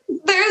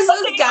 There's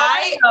this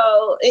guy.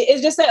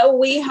 It's just that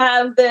we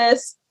have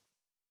this,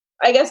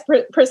 I guess,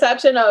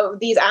 perception of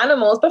these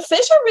animals, but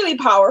fish are really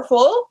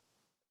powerful.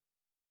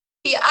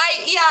 Yeah,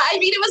 I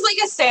mean, it was like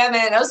a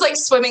salmon. I was like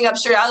swimming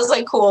upstream. I was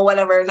like, cool,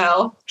 whatever.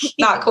 No,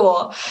 not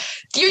cool.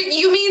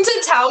 You mean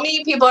to tell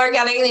me people are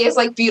getting these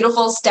like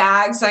beautiful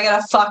stags and I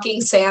got a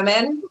fucking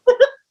salmon?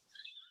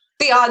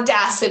 The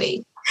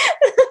audacity.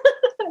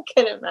 I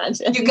can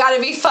imagine. You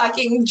gotta be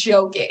fucking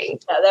joking.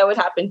 Yeah, that would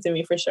happen to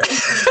me for sure.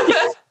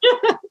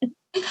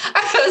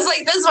 I was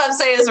like, this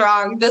website is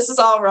wrong. This is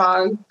all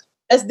wrong.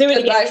 Let's do it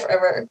Goodbye again.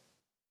 Forever.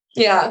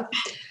 Yeah.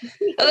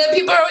 And then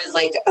people are always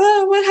like,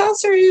 oh, what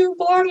house are you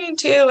belonging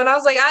to? And I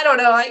was like, I don't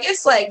know. I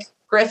guess like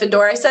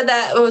Gryffindor. I said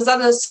that it was on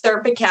the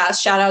Serpentcast.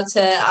 Shout out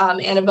to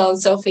Annabelle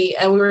and Sophie.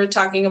 And we were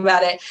talking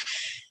about it.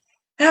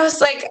 And I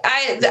was like,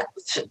 I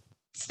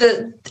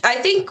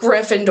think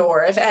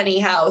Gryffindor, if any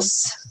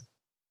house.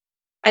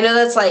 I know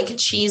that's like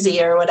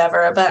cheesy or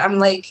whatever, but I'm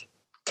like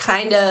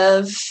kind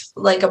of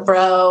like a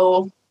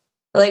bro,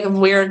 like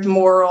weird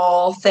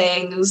moral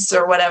things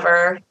or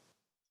whatever.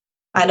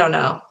 I don't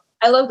know.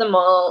 I love them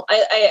all.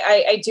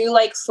 I do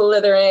like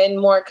Slytherin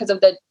more because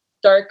of the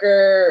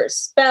darker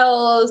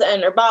spells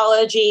and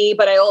herbology,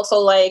 but I also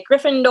like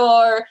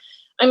Gryffindor.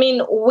 I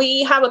mean,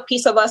 we have a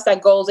piece of us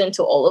that goes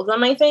into all of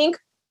them, I think.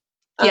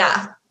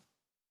 Yeah.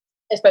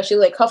 Especially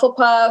like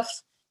Hufflepuff.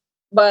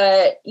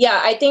 But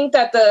yeah, I think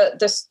that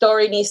the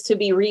story needs to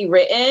be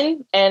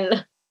rewritten,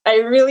 and I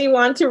really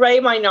want to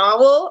write my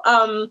novel.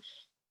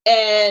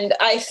 And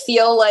I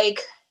feel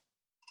like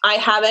I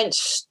haven't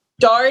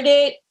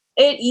started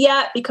it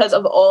yet because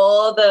of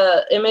all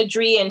the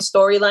imagery and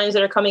storylines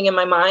that are coming in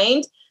my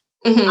mind.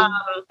 Mm-hmm.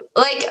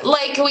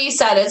 Like we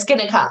said, it's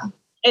gonna come.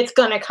 It's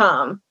gonna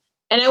come,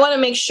 and I want to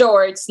make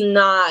sure it's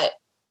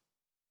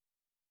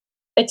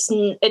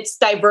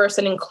diverse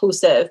and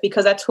inclusive,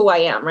 because that's who I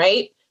am,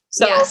 right?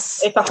 So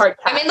yes. It's a hard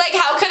task. I mean, like,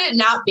 how could it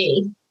not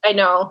be? I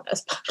know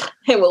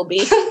it will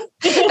be.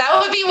 That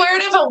would be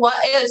weird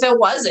if it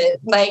wasn't.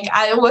 Like,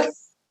 I would.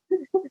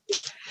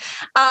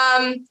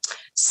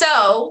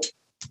 So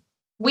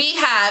we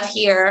have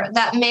here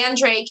that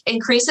mandrake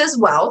increases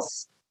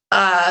wealth,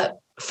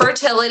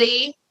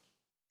 fertility,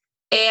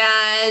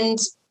 and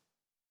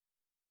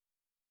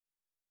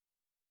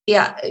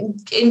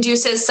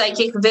induces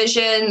psychic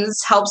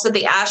visions, helps with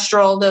the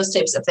astral, those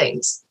types of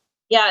things.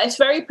 Yeah, it's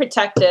very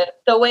protective.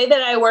 The way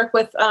that I work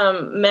with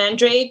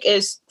mandrake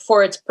is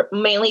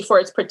mainly for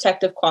its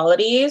protective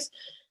qualities.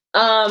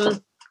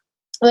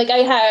 Like I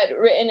had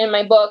written in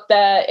my book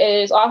that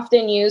it is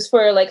often used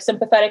for like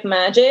sympathetic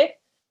magic.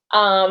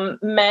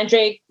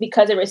 Mandrake,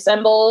 because it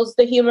resembles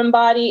the human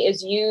body,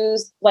 is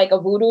used like a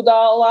voodoo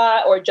doll a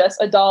lot, or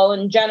just a doll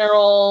in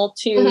general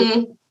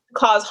to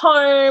cause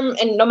harm,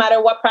 and no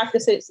matter what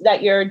practices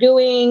that you're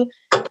doing.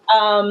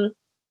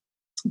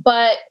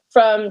 But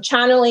from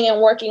channeling and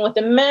working with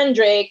the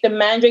mandrake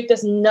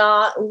does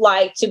not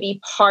like to be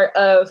part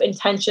of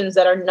intentions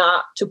that are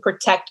not to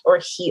protect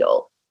or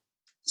heal.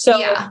 So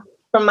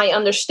from my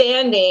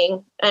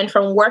understanding and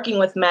from working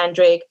with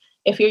mandrake,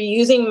 if you're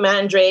using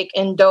mandrake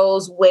in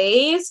those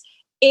ways,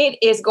 it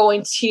is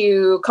going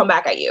to come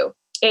back at you.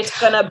 It's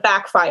going to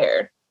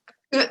backfire.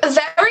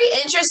 Very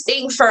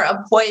interesting for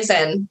a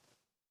poison.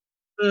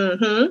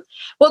 Mm-hmm.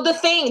 Well,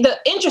 the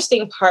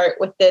interesting part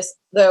with this,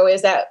 though,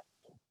 is that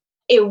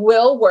it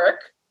will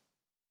work.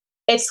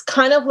 It's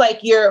kind of like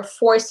you're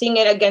forcing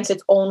it against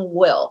its own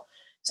will.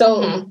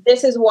 So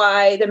this is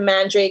why the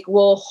mandrake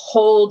will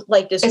hold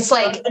like this. It's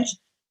like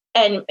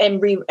and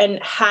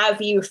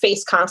have you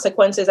face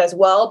consequences as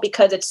well,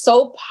 because it's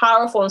so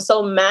powerful and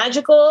so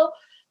magical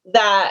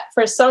that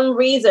for some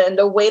reason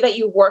the way that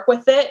you work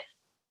with it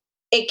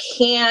it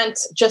can't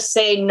just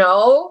say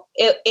no.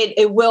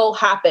 It will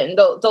happen.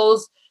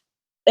 Those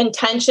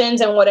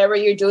intentions and whatever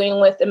you're doing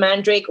with the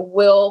mandrake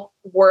will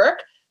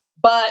work,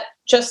 but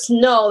just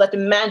know that the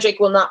mandrake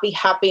will not be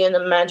happy, and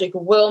the mandrake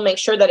will make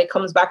sure that it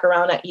comes back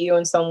around at you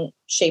in some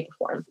shape or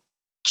form.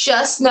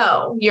 Just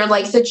know you're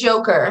like the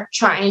Joker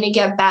trying to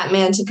get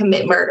Batman to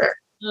commit murder.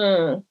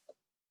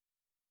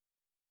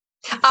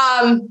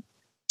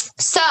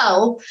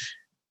 So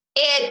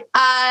it,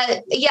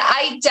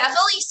 I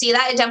definitely see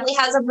that. It definitely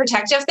has a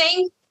protective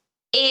thing.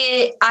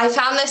 I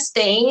found this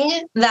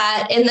thing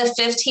that in the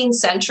 15th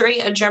century,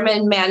 a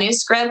German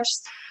manuscript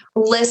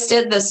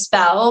listed the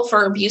spell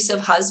for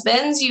abusive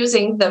husbands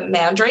using the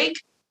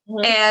mandrake.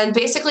 Mm-hmm. And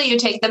basically you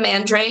take the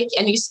mandrake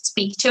and you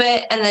speak to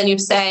it, and then you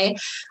say,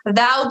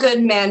 "Thou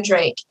good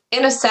mandrake,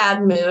 in a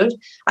sad mood,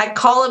 I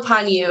call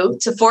upon you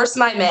to force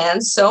my man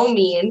so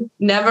mean,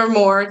 never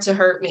more to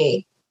hurt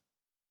me."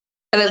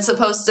 And it's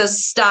supposed to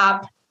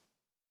stop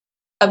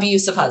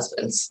abusive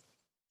husbands.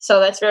 So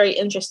that's very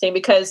interesting,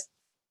 because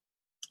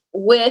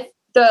with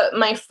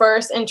my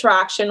first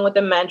interaction with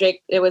the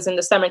mandrake, it was in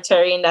the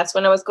cemetery, and that's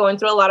when I was going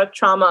through a lot of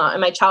trauma in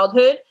my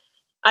childhood.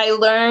 I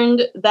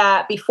learned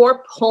that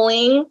before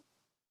pulling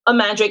a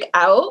mandrake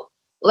out,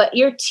 let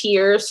your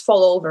tears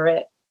fall over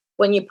it.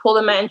 When you pull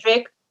the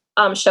mandrake,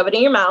 shove it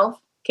in your mouth.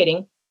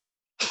 Kidding.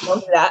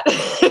 Don't do that.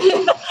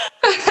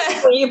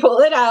 When you pull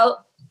it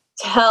out,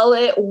 tell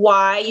it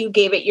why you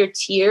gave it your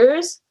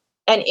tears,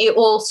 and it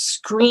will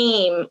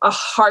scream a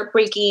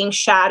heartbreaking,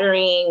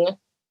 shattering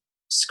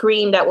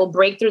scream that will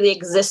break through the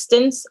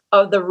existence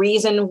of the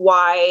reason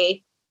why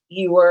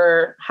you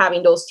were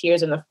having those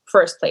tears in the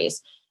first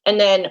place, and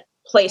then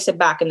place it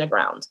back in the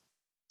ground.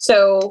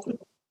 So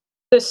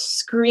the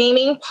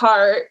screaming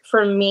part,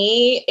 for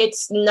me,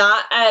 it's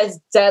not as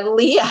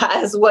deadly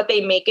as what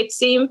they make it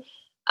seem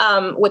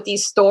with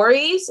these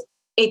stories.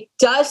 It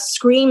does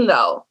scream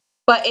though,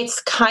 but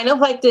it's kind of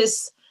like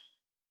this,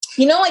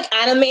 like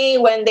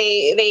anime when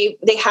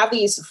they have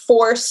these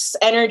force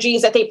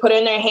energies that they put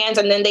in their hands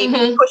and then they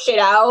push it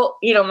out.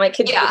 My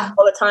kids do it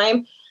all the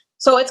time.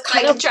 So it's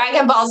kind of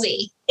Dragon Ball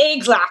Z.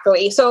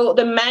 Exactly. So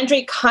the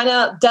mandrake kind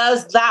of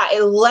does that.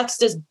 It lets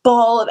this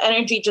ball of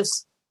energy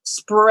just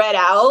spread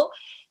out.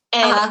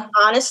 And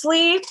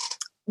honestly,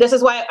 this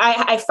is why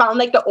I found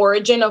like the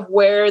origin of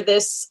where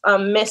this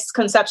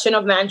misconception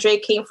of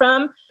mandrake came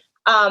from.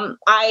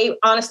 I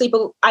honestly,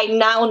 I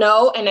now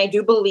know, and I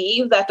do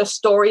believe that the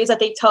stories that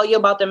they tell you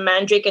about the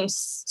mandrake and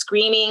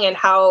screaming and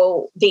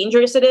how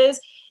dangerous it is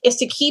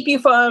to keep you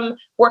from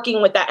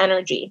working with that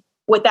energy,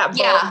 with that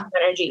ball of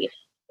energy.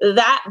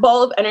 That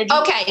ball of energy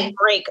can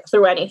break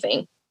through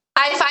anything.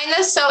 I find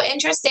this so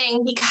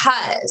interesting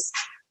because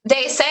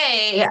they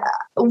say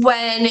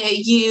when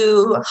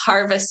you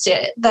harvest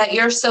it that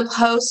you're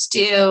supposed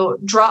to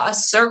draw a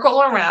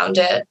circle around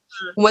it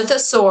with a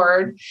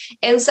sword.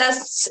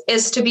 Incense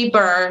is to be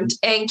burned,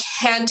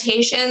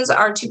 incantations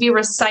are to be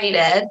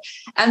recited,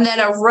 and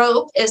then a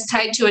rope is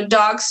tied to a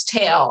dog's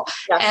tail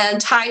and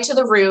tied to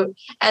the root,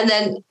 and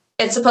then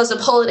it's supposed to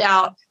pull it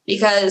out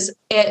because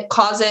it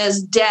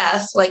causes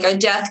death, like a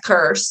death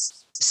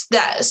curse.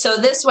 So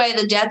this way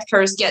the death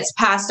curse gets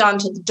passed on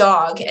to the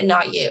dog and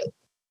not you.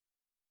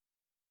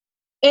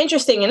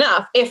 Interesting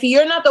enough, if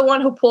you're not the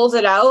one who pulls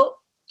it out,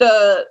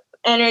 the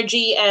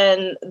energy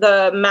and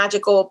the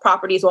magical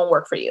properties won't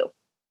work for you.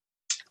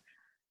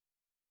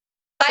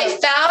 I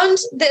found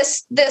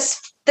this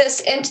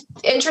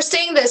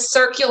interesting, this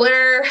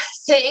circular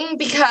thing,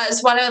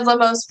 because one of the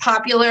most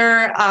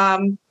popular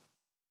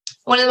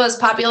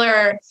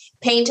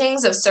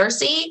paintings of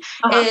Circe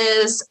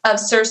is of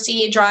Circe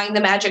drawing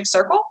the magic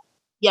circle.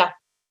 Yeah.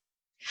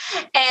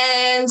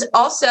 And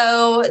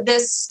also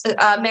this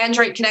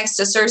mandrake connects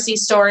to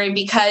Circe's story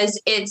because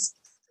it's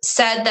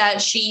said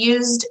that she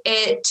used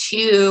it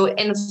to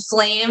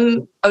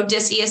inflame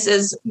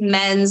Odysseus's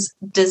men's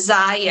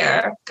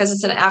desire, because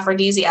it's an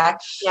aphrodisiac.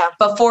 Yeah.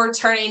 Before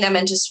turning them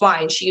into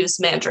swine, she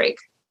used mandrake.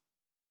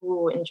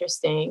 Ooh,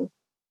 interesting.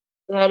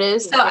 That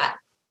is. So,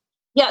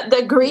 yeah,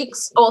 the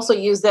Greeks also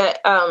used it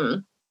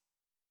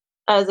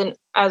as an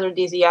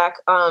aphrodisiac.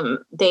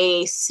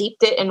 They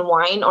steeped it in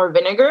wine or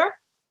vinegar,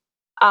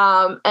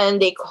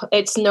 and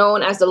it's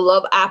known as the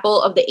love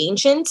apple of the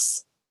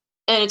ancients.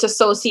 And it's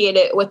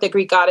associated with the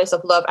Greek goddess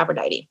of love,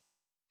 Aphrodite.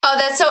 Oh,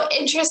 that's so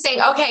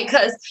interesting. Okay,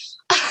 because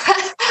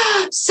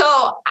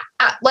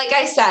like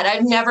I said,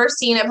 I've never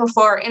seen it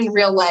before in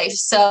real life.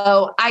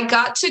 So I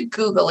got to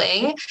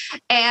Googling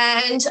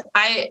and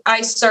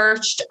I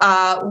searched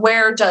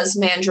where does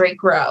mandrake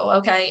grow?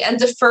 Okay, and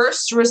the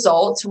first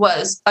result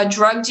was a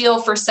drug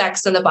deal for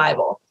sex in the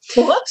Bible.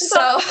 What?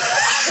 So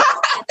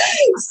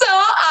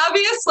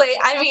obviously,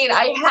 I mean,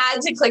 I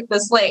had to click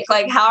this link.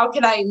 Like, how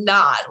could I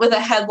not with a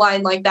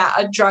headline like that,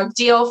 a drug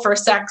deal for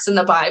sex in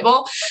the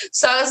Bible?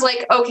 So I was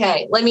like,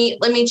 okay, let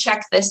me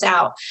check this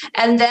out.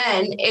 And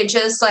then it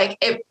just like,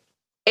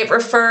 it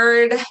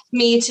referred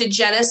me to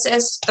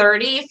Genesis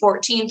 30,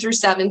 14 through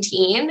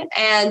 17.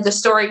 And the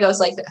story goes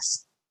like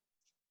this.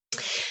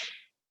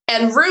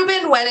 And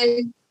Reuben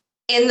went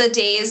in the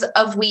days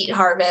of wheat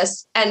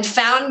harvest, and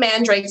found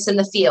mandrakes in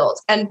the field,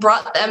 and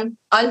brought them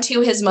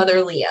unto his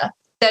mother Leah.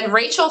 Then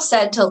Rachel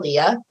said to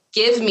Leah,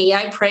 Give me,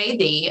 I pray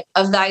thee,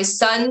 of thy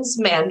son's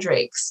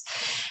mandrakes.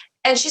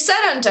 And she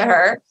said unto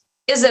her,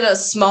 Is it a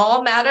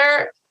small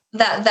matter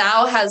that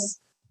thou hast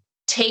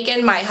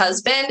taken my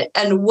husband,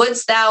 and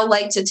wouldst thou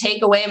like to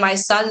take away my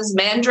son's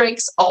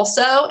mandrakes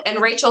also? And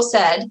Rachel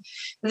said,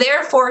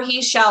 Therefore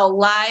he shall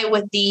lie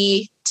with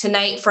thee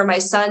tonight for my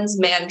son's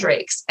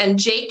mandrakes. And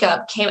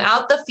Jacob came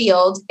out the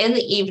field in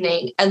the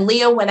evening, and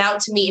Leah went out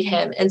to meet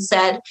him and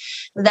said,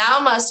 Thou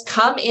must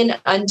come in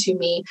unto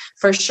me,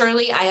 for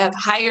surely I have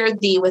hired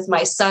thee with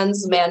my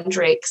son's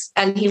mandrakes.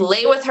 And he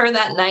lay with her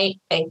that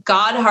night, and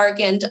God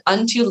hearkened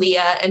unto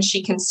Leah, and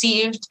she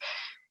conceived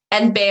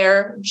and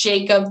bare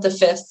Jacob the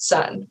fifth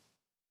son.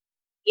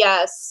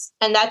 Yes.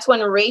 And that's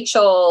when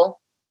Rachel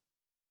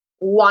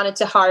wanted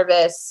to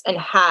harvest and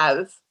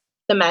have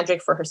the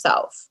mandrake for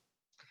herself.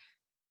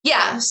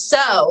 Yeah.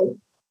 So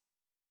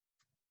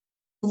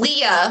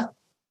Leah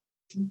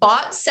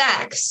bought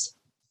sex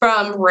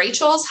from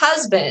Rachel's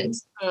husband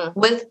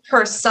with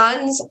her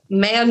son's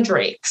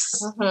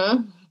mandrakes.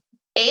 Mm-hmm.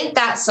 Ain't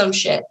that some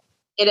shit?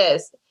 It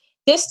is.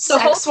 This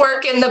sex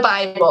work in the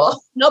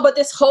Bible. No, but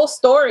this whole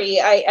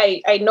story,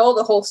 I know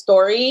the whole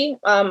story.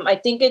 I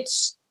think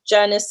it's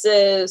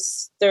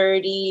Genesis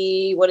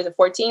 30,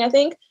 14, I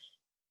think.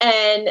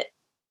 And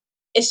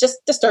it's just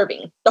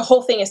disturbing. The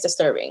whole thing is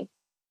disturbing.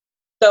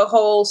 The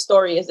whole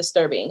story is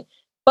disturbing.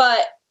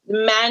 But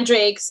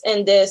mandrakes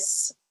in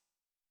this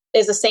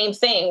is the same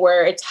thing,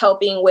 where it's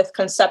helping with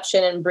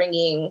conception and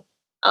bringing,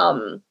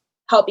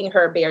 helping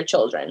her bear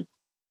children.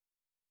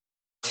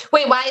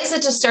 Wait, why is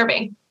it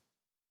disturbing?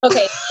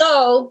 Okay,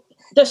 so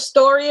the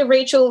story of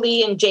Rachel,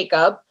 Lee, and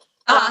Jacob.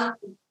 Because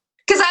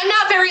I'm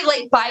not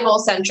very Bible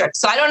centric,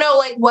 so I don't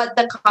know what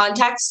the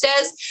context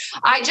is.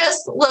 I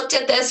just looked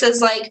at this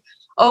as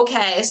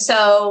okay,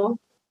 so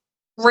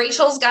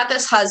Rachel's got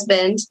this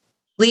husband.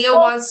 Leah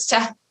wants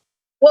to.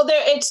 Well,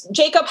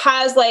 Jacob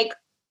has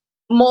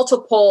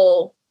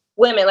multiple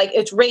women.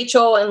 It's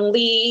Rachel and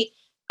Lee,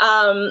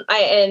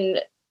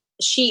 and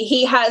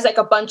he has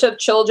a bunch of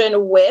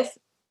children with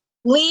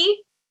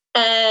Lee.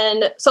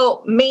 And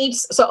so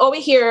over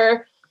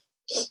here,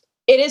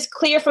 it is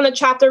clear from the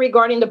chapter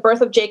regarding the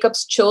birth of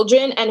Jacob's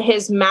children and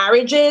his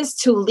marriages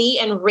to Lee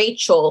and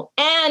Rachel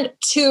and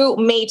two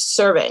maid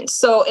servants.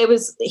 So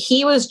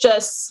he was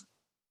just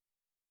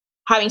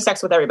having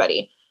sex with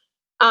everybody.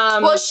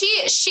 Well, she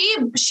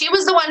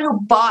was the one who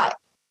bought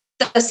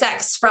the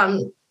sex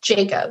from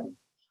Jacob.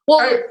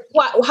 Well,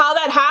 how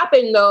that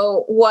happened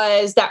though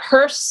was that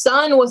her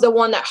son was the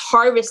one that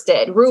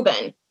harvested.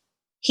 Reuben.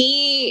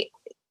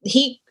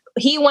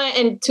 He went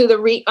into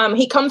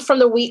he comes from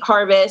the wheat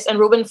harvest, and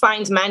Reuben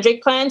finds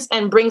mandrake plants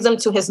and brings them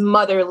to his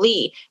mother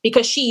Lee,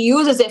 because she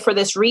uses it for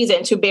this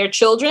reason, to bear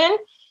children.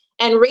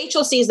 And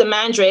Rachel sees the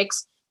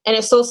mandrakes and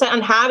is so set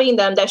on having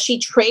them that she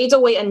trades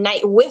away a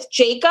night with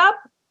Jacob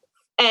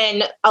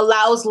and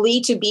allows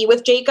Lee to be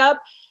with Jacob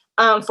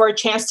for a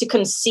chance to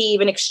conceive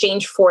in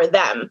exchange for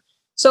them.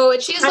 So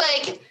she's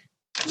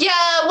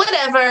yeah,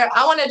 whatever.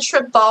 I want to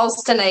trip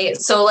balls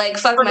tonight. So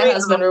fuck my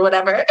husband or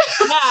whatever.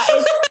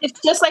 Yeah,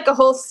 it's just a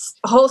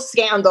whole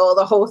scandal,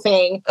 the whole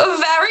thing.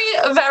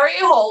 Very, very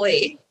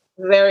holy.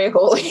 Very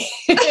holy.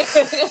 You know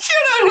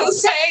what I'm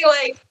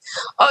saying?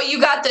 Oh, you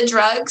got the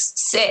drugs?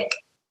 Sick.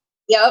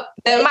 Yep.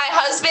 And my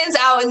husband's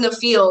out in the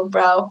field,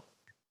 bro.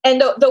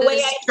 And the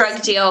way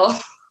drug deal.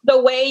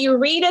 The way you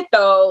read it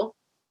though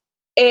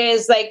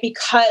is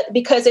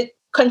because it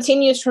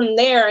continues from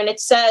there, and it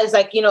says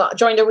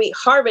during the wheat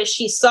harvest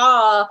she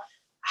saw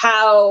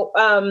how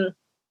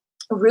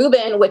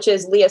Reuben, which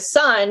is Leah's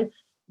son,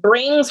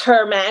 brings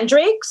her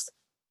mandrakes.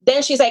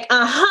 Then she's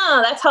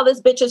that's how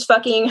this bitch is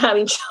fucking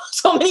having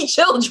so many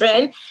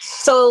children,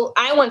 so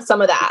I want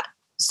some of that.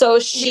 So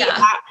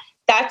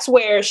that's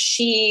where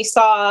she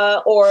saw,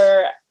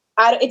 or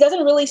it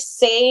doesn't really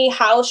say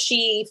how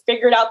she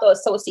figured out the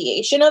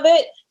association of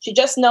it. She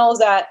just knows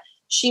that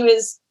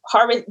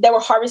they were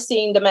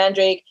harvesting the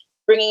mandrake,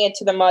 bringing it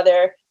to the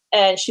mother,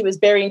 and she was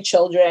bearing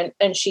children,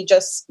 and she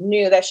just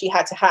knew that she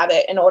had to have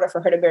it in order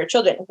for her to bear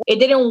children. It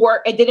didn't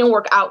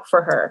work out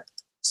for her.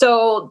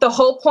 So the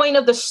whole point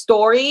of the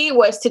story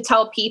was to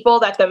tell people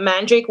that the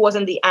mandrake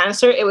wasn't the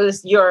answer. It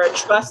was your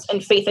trust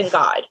and faith in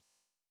God.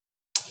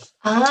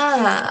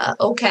 Ah,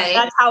 okay.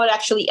 That's how it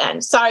actually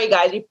ends. Sorry,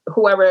 guys,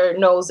 whoever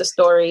knows the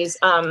stories.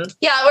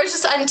 Yeah, we're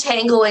just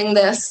untangling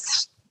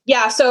this.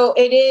 Yeah, so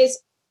it is.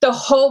 The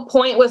whole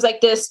point was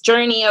this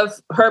journey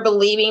of her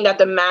believing that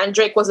the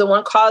mandrake was the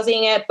one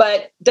causing it,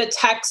 but the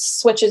text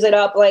switches it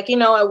up.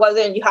 It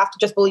wasn't. You have to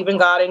just believe in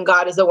God, and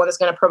God is the one that's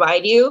going to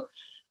provide you.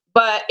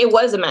 But it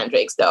was the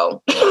mandrakes,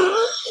 though.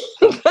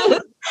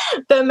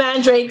 The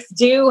mandrakes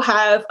do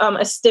have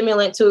a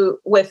stimulant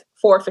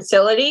for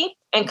fertility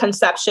and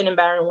conception in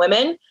barren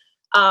women.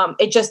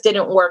 It just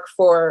didn't work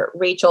for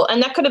Rachel,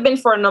 and that could have been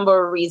for a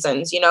number of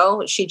reasons.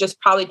 She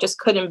probably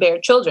couldn't bear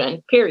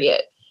children.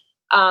 Period.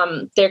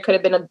 There could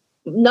have been a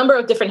number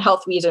of different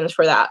health reasons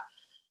for that.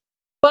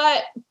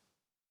 But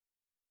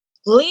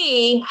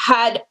Lee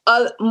had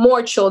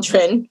more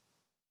children,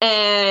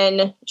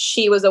 and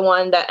she was the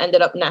one that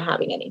ended up not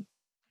having any.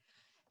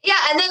 Yeah,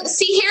 and then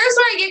see, here's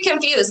where I get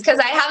confused because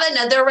I have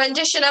another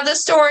rendition of the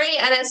story,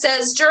 and it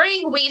says,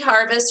 during wheat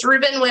harvest,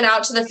 Reuben went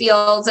out to the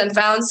fields and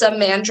found some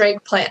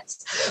mandrake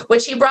plants,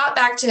 which he brought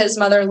back to his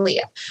mother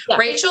Leah. Yeah.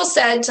 Rachel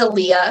said to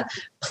Leah,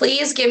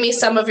 please give me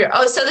some of your...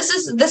 Oh, so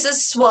this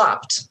is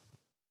swapped.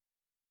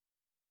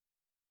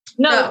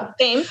 No.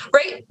 Same.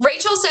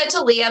 Rachel said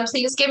to Leah,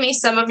 please give me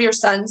some of your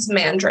son's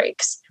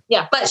mandrakes.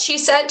 Yeah. But she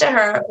said to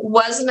her,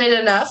 wasn't it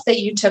enough that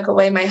you took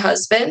away my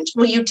husband?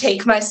 Will you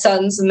take my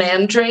son's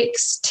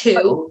mandrakes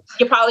too?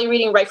 You're probably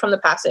reading right from the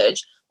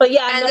passage. But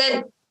yeah, and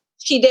then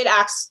she did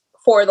ask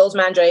for those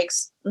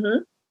mandrakes.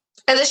 Mm-hmm.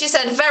 And then she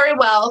said, very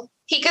well,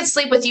 he could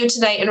sleep with you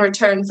tonight in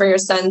return for your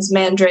son's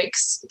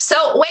mandrakes.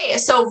 So wait,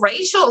 so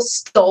Rachel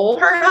stole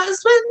her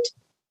husband?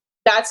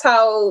 That's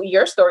how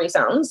your story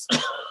sounds.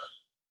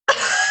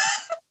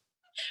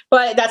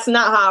 But that's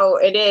not how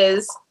it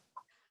is.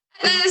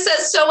 And then it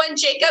says, so when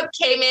Jacob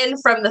came in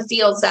from the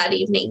fields that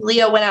evening,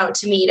 Leah went out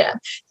to meet him.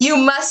 You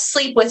must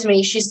sleep with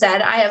me, she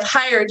said. I have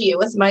hired you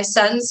with my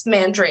son's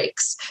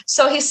mandrakes.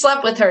 So he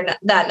slept with her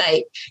that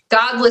night.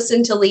 God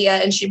listened to Leah,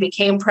 and she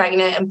became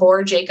pregnant and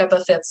bore Jacob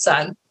a fifth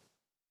son.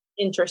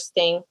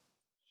 Interesting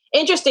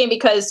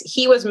because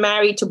he was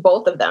married to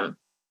both of them.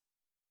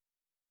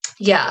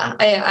 Yeah,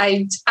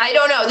 I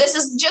don't know. This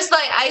is just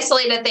like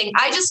isolated thing.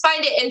 I just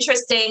find it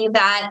interesting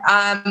that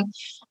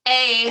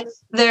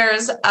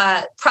there's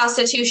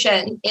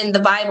prostitution in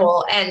the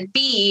Bible, and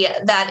B,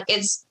 that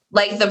it's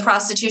like the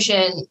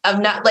prostitution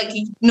of not like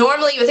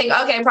normally you think,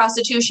 okay,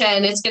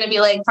 prostitution, it's going to be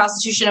like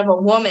prostitution of a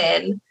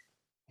woman.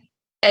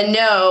 And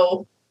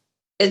no,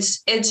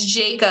 it's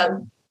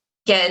Jacob.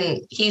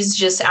 Again, he's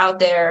just out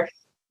there.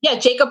 Yeah,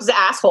 Jacob's the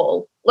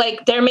asshole.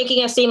 Like, they're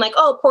making it seem like,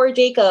 oh, poor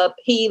Jacob,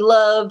 he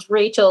loved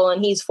Rachel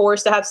and he's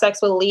forced to have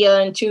sex with Leah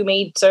and two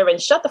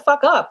maidservants. Shut the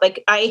fuck up.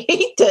 Like, I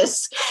hate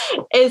this.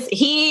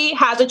 He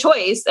has a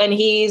choice and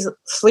he's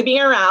sleeping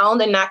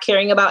around and not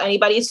caring about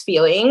anybody's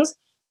feelings,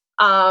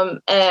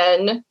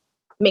 and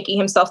making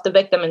himself the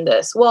victim in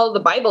this. Well,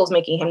 the Bible's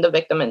making him the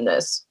victim in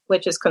this,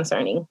 which is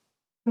concerning.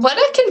 What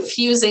a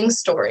confusing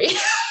story.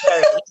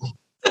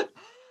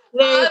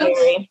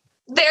 Very.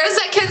 There's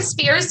a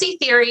conspiracy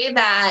theory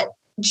that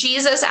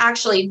Jesus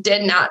actually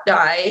did not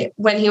die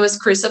when he was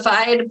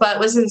crucified, but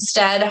was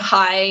instead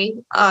high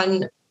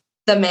on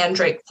the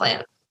mandrake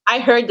plant. I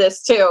heard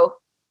this too.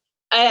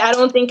 I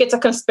don't think it's a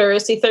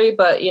conspiracy theory,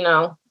 but you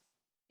know.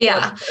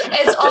 Yeah.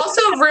 It's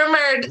also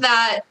rumored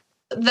that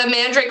the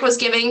mandrake was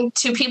given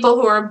to people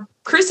who were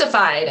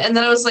crucified. And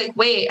then I was like,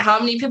 wait, how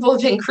many people have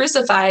been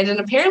crucified?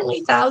 And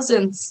apparently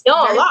thousands. No,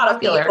 a lot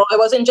of people. It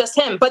wasn't just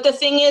him. But the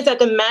thing is that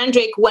the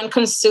mandrake, when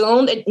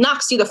consumed, it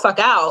knocks you the fuck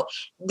out.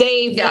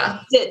 They've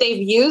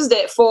used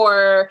it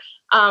for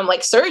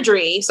like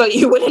surgery. So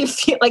you wouldn't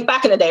feel like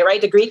back in the day, right?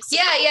 The Greeks.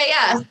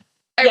 Yeah.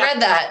 I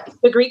read that.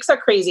 The Greeks are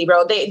crazy,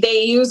 bro.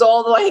 They use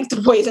all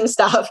the poison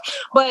stuff,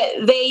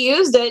 but they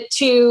used it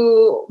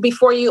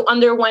before you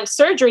underwent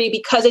surgery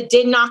because it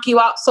did knock you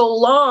out so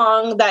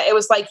long that it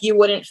was like you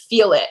wouldn't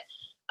feel it.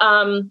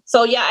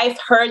 So yeah, I've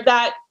heard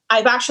that.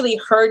 I've actually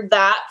heard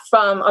that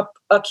from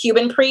a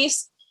Cuban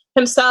priest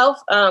himself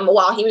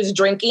while he was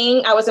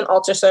drinking. I was an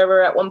altar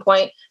server at one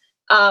point,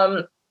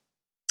 and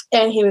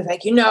he was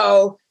like,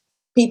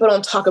 people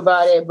don't talk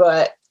about it,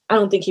 but I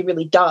don't think he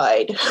really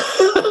died.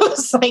 I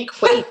was like,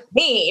 what do you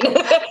mean?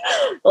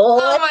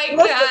 Oh my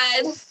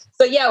God.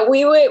 So yeah,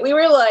 we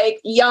were like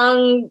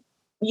young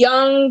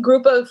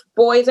group of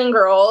boys and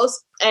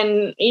girls.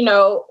 And,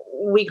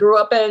 we grew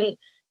up in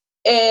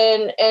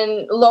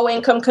low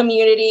income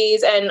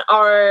communities, and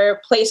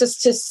our places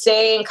to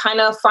stay and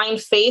kind of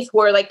find faith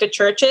were like the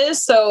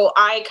churches. So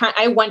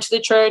I went to the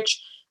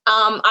church.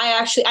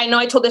 I know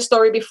I told this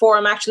story before.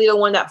 I'm actually the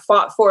one that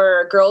fought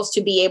for girls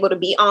to be able to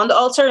be on the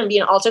altar and be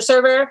an altar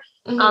server.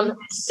 Mm-hmm.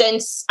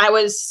 Since I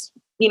was,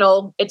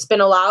 it's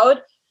been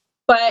allowed.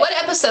 But what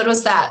episode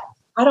was that?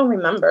 I don't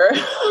remember.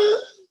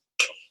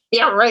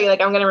 Yeah, right.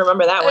 Like, I'm going to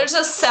remember that one. There's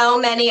just so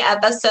many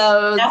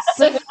episodes.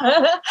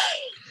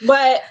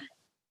 But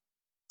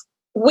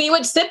we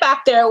would sit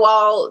back there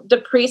while the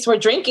priests were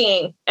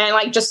drinking and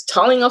like just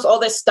telling us all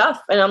this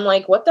stuff. And I'm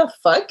like, what the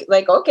fuck?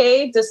 Like,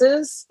 okay, this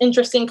is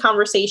interesting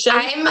conversation.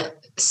 I'm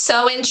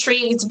so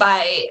intrigued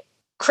by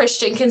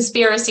Christian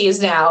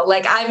conspiracies now.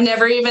 Like, I've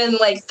never even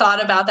like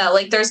thought about that.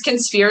 Like, there's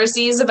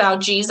conspiracies about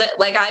Jesus.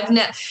 Like,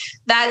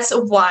 that's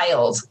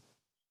wild.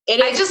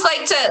 I just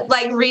like to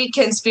like read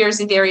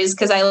conspiracy theories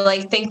because I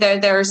like think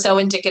that they're so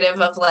indicative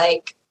of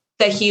like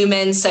the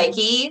human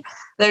psyche.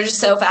 They're just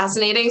so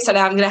fascinating. So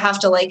now I'm going to have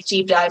to like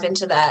deep dive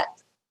into that.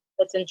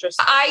 That's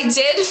interesting. I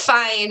did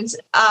find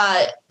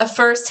a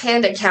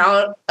firsthand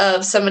account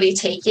of somebody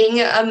taking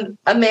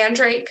a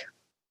mandrake.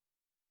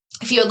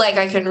 If you would like,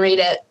 I can read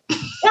it.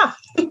 Yeah.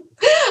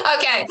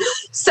 Okay.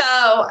 So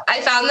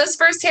I found this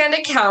firsthand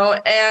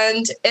account,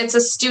 and it's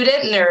a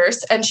student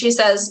nurse, and she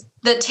says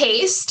the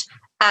taste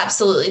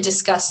Absolutely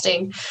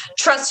disgusting.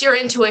 Trust your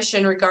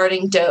intuition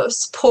regarding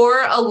dose.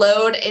 Pour a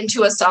load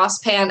into a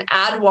saucepan,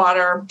 add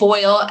water,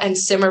 boil, and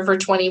simmer for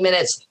 20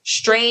 minutes.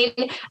 Strain,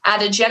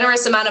 add a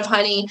generous amount of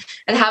honey,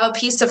 and have a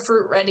piece of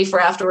fruit ready for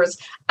afterwards.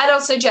 I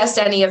don't suggest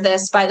any of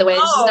this, by the way.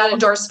 This is not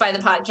endorsed by the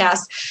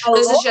podcast.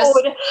 This is just...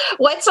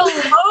 What's a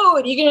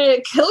load? You're going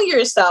to kill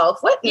yourself.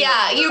 What?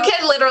 Yeah, you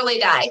can literally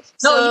die.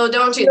 So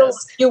don't do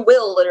this. You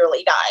will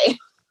literally die.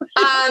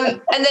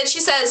 And then she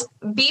says,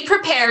 be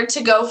prepared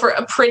to go for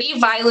a pretty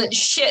violent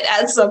shit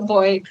at some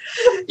point.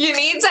 You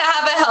need to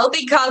have a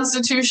healthy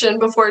constitution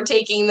before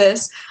taking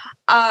this.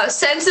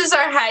 Senses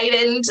are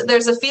heightened.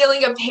 There's a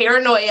feeling of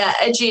paranoia,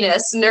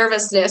 edginess,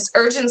 nervousness,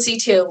 urgency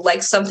too,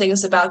 like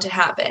something's about to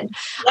happen.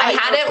 Yeah, I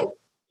had it.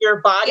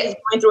 Your body's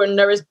going through a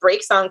nervous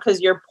breakdown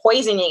because you're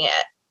poisoning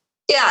it.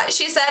 Yeah,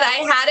 she said,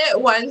 I had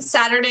it one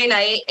Saturday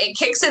night. It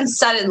kicks in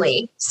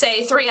suddenly,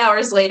 say 3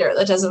 hours later.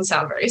 That doesn't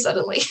sound very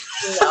suddenly.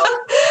 No.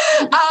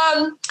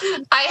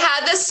 I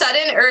had this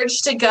sudden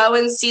urge to go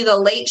and see the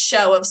late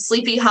show of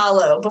Sleepy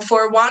Hollow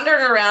before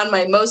wandering around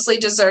my mostly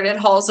deserted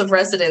halls of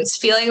residence,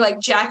 feeling like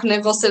Jack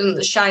Nicholson in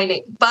The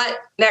Shining. But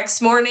next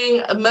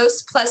morning, a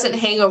most pleasant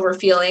hangover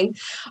feeling,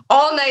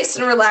 all nice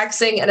and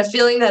relaxing, and a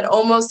feeling that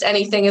almost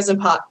anything is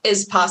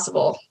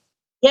possible.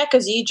 Yeah,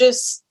 because you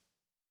just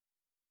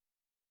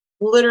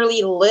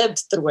literally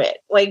lived through it.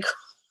 Like,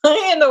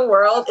 in the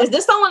world, is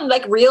this someone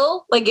like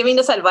real, like giving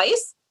this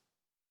advice?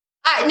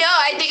 No,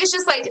 I think it's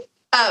just like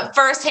a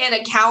firsthand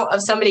account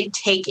of somebody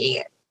taking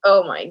it.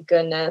 Oh my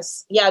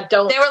goodness. Yeah,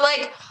 don't. They were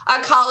like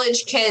a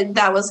college kid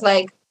that was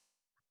like,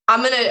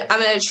 I'm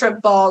gonna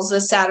trip balls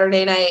this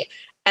Saturday night,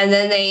 and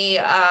then they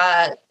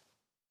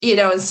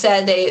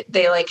instead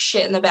they like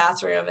shit in the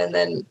bathroom and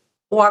then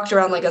walked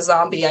around like a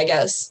zombie, I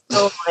guess.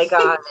 Oh my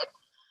God.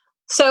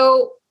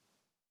 So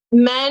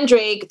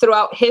Mandrake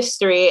throughout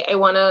history, I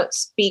want to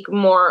speak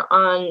more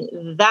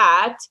on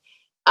that.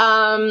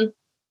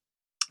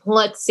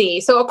 Let's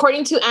see. So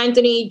according to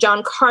Anthony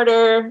John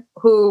Carter,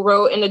 who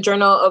wrote in the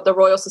Journal of the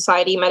Royal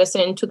Society of Medicine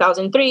in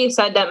 2003,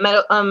 said that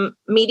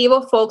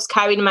medieval folks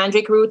carried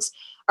mandrake roots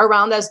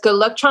around as good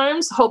luck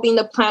charms, hoping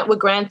the plant would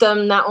grant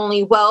them not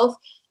only wealth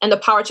and the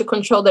power to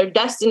control their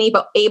destiny,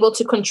 but able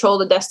to control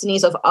the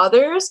destinies of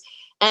others.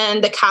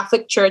 And the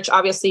Catholic Church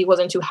obviously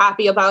wasn't too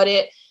happy about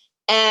it.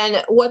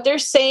 And what they're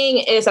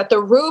saying is that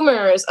the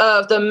rumors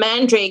of the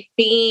mandrake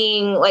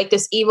being like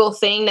this evil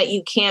thing that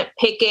you can't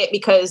pick it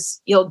because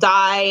you'll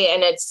die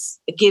and it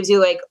gives you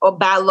like a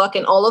bad luck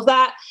and all of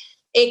that,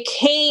 it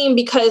came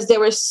because there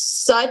was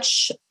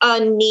such a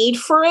need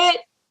for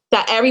it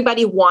that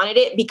everybody wanted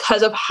it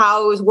because of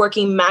how it was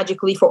working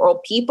magically for all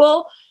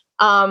people,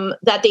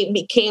 that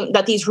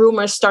these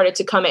rumors started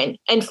to come in.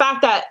 In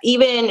fact, that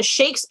even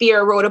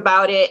Shakespeare wrote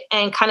about it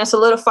and kind of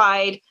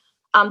solidified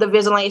the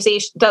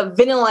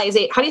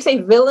villainization. How do you say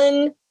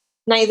villainization?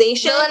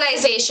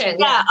 Villainization,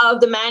 yeah,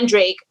 of the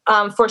mandrake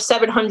for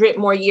 700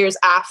 more years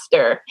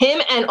after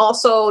him, and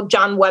also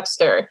John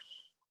Webster.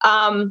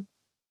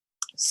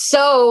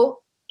 So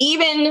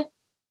even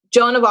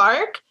Joan of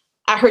Arc,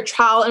 at her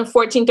trial in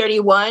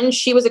 1431,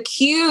 she was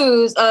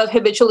accused of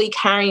habitually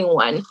carrying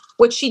one,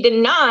 which she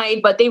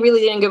denied, but they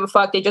really didn't give a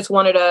fuck. They just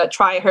wanted to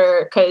try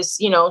her because,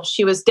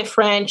 she was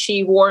different.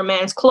 She wore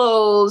man's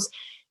clothes.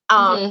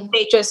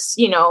 They just,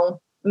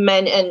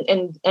 men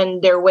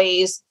and their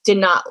ways did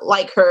not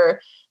like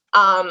her.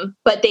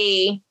 But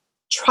they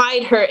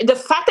tried her. The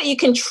fact that you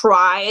can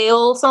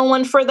trial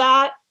someone for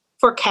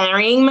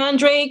carrying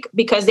mandrake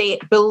because they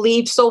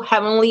believe so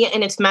heavily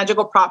in its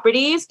magical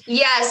properties.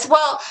 Yes,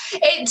 well,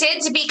 it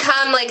did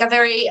become like a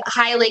very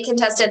highly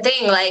contested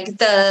thing. Like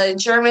the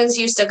Germans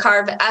used to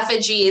carve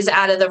effigies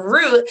out of the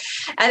root,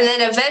 and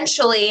then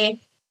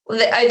eventually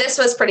this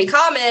was pretty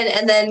common.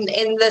 And then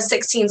in the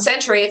 16th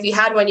century, if you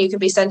had one, you could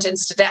be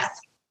sentenced to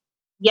death.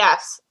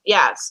 Yes.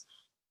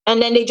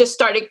 And then they just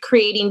started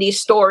creating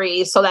these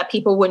stories so that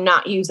people would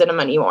not use them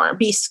anymore,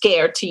 be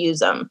scared to use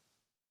them.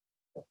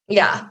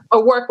 Yeah.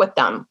 Or work with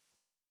them.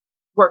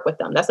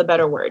 That's a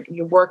better word.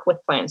 You work with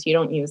plants. You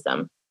don't use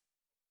them.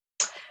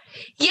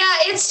 Yeah,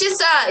 it's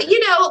just, I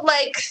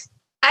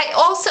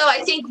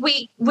think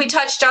we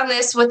touched on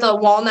this with the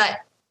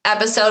walnut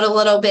episode a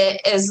little bit,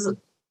 is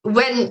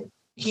when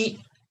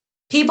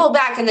people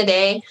back in the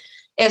day,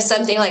 if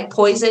something like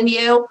poisoned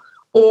you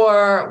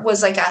or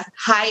was like a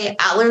high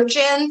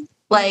allergen,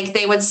 like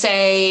they would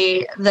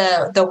say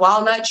the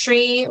walnut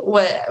tree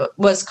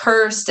was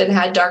cursed and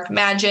had dark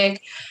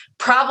magic,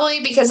 probably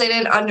because they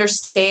didn't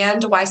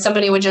understand why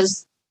somebody would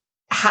just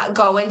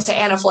go into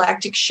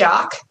anaphylactic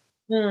shock.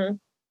 Mm.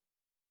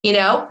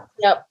 Yep.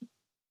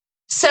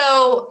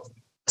 So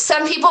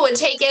some people would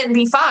take it and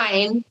be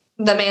fine,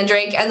 the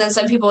mandrake, and then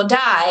some people would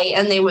die,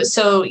 and they would.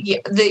 So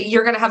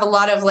you're going to have a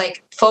lot of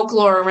like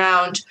folklore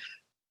around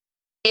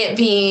it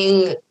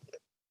being,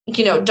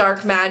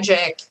 dark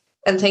magic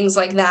and things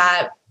like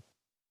that.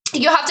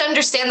 You have to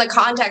understand the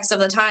context of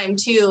the time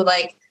too.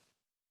 Like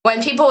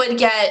when people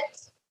would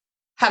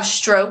have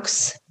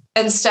strokes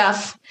and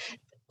stuff,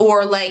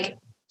 or like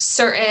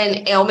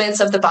certain ailments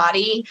of the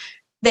body,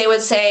 they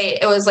would say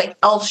it was like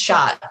elf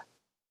shot.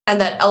 and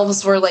that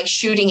elves were like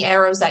shooting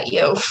arrows at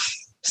you.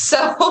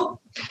 So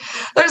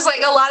there's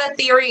like a lot of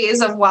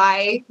theories of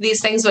why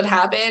these things would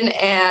happen.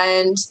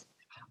 And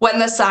when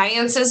the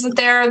science isn't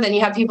there, then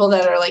you have people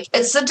that are like,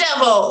 it's the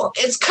devil,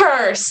 it's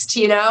cursed,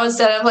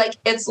 instead of like,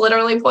 it's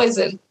literally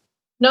poison.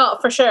 No,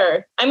 for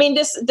sure. I mean,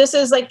 this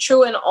is like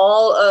true in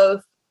all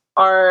of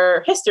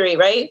our history,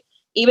 right?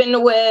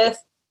 Even with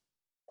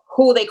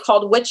who they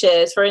called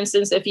witches. For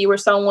instance, if you were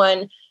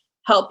someone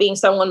helping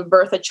someone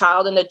birth a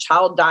child and the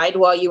child died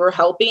while you were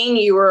helping,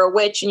 you were a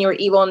witch and you were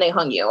evil and they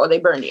hung you or they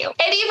burned you.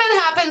 It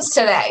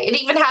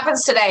even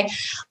happens today.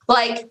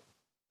 Like,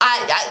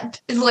 I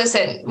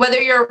listen, whether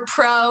you're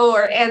pro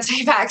or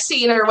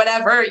anti-vaccine or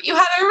whatever, you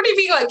have everybody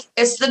being like,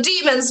 it's the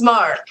demon's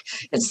mark.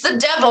 It's the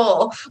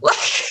devil. Like,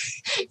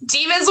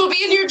 demons will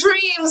be in your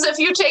dreams if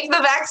you take the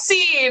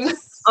vaccine.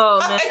 Oh,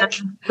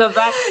 man. The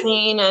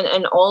vaccine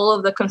and all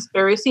of the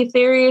conspiracy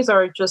theories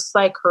are just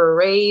like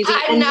crazy.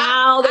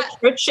 Now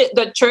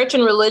the church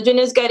and religion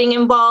is getting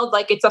involved.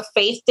 Like, it's a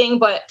faith thing,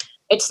 but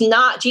it's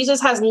not.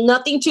 Jesus has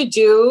nothing to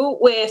do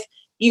with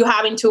you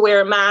having to wear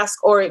a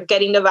mask or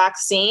getting the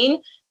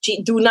vaccine.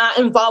 Do not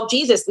involve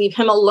Jesus. Leave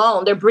him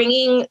alone. They're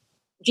bringing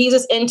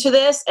Jesus into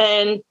this.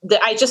 And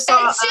I just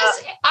saw... It's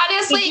just,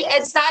 honestly,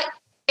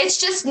 it's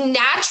just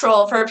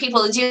natural for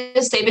people to do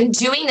this. They've been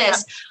doing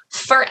this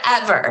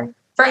forever.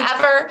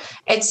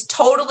 It's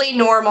totally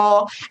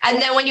normal.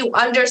 And then when you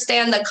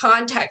understand the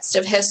context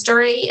of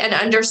history and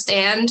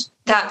understand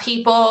that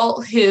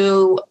people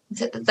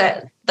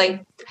that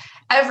like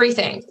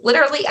everything,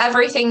 literally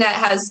everything that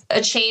has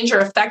a change or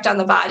effect on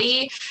the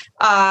body,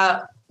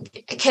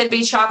 can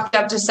be chalked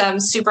up to some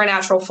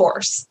supernatural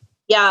force.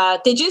 Yeah.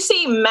 Did you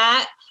see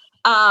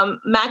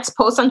Matt's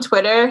post on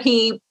Twitter?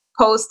 He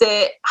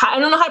posted, I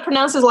don't know how to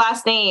pronounce his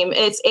last name.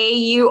 It's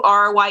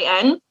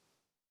Auryn.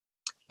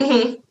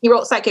 Mm-hmm. He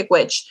wrote Psychic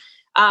Witch.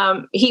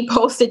 He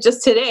posted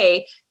just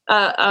today,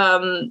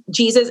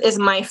 Jesus is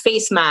my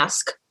face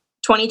mask,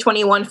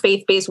 2021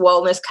 faith-based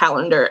wellness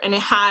calendar. And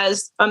it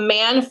has a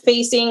man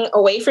facing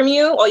away from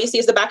you. All you see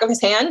is the back of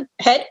his head,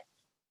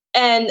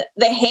 and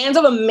the hands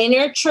of a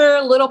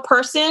miniature little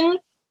person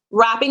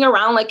wrapping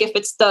around, like if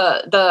it's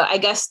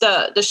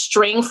the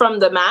string from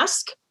the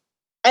mask,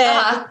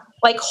 and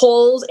like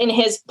holes in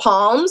his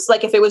palms,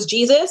 like if it was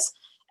Jesus.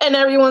 And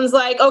everyone's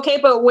like, okay,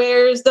 but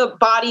where's the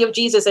body of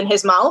Jesus in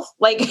his mouth?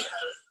 Like,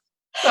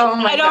 oh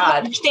my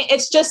God. Understand.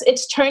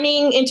 It's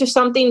turning into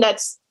something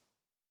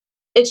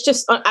it's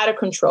just out of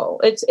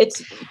control.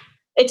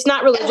 It's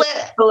not really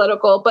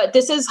political, but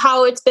this is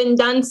how it's been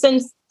done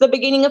since the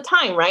beginning of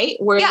time, right?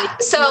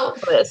 So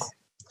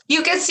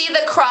you can see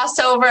the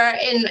crossover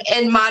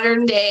in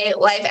modern day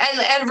life,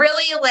 and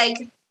really,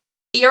 like,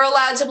 you're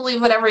allowed to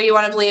believe whatever you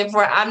want to believe.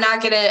 I'm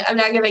not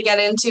gonna get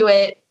into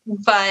it,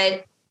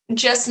 but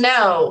just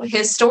know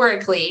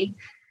historically,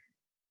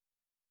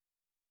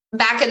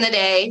 back in the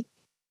day,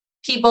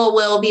 people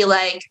will be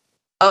like,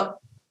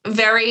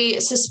 very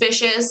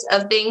suspicious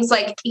of things.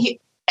 Like,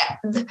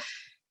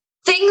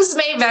 things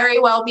may very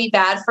well be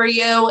bad for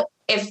you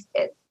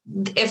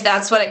if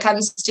that's what it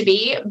comes to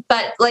be,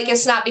 but like,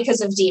 it's not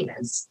because of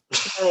demons.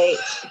 Right.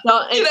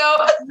 No,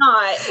 it's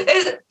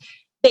not.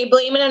 They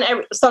blame it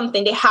on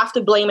something. They have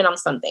to blame it on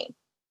something.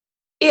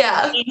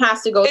 Yeah. It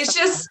has to go.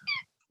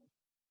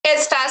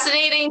 It's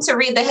fascinating to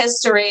read the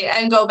history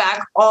and go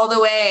back all the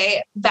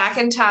way back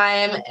in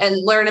time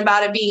and learn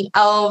about it being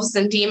elves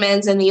and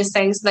demons and these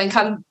things, and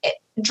then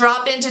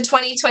drop into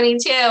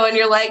 2022 and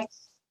you're like,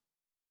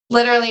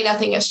 literally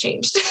nothing has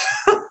changed.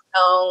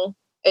 No,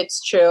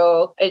 it's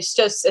true. It's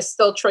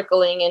still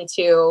trickling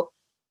into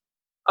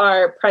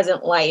our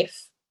present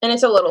life, and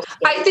it's a little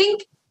scary.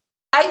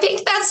 I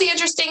think that's the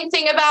interesting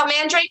thing about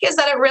Mandrake, is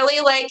that it really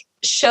like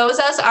shows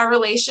us our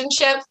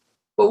relationship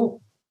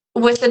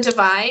with the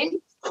divine,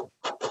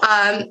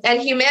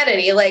 and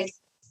humanity, like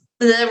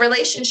the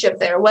relationship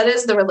there. What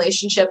is the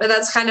relationship? And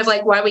that's kind of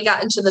like why we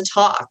got into the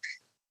talk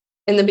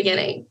in the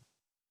beginning.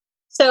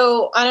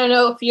 So I don't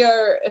know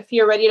if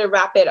you're ready to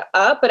wrap it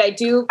up, but I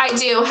do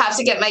have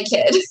to get my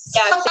kid.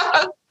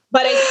 Yeah,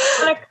 but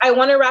I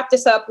want to wrap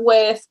this up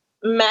with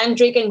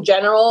Mandrake in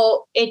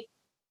general. It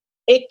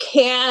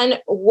can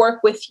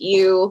work with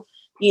you.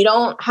 You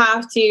don't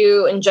have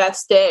to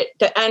ingest it.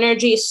 The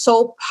energy is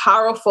so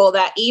powerful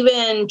that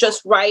even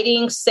just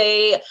writing,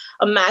 say,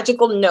 a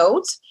magical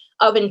note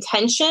of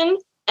intention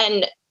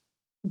and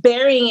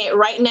burying it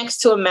right next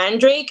to a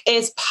mandrake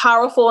is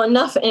powerful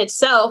enough in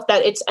itself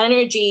that its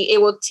energy, it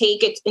will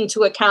take it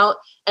into account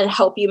and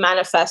help you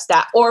manifest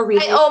that. Or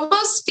I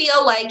almost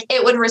feel like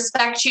it would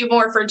respect you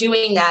more for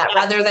doing that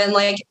rather than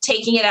like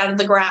taking it out of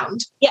the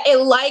ground. Yeah,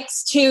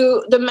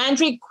 the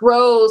mandrake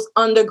grows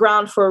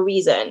underground for a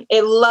reason.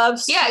 It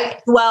loves to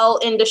dwell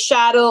in the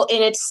shadow,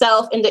 in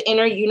itself, in the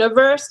inner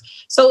universe.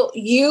 So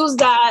use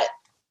that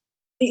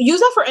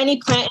for any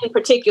plant in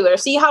particular.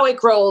 See how it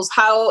grows,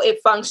 how it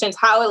functions,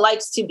 how it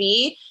likes to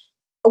be,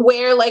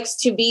 where it likes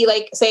to be,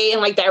 like, say, in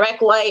like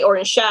direct light or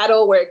in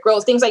shadow, where it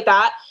grows, things like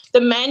that.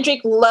 The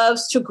mandrake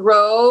loves to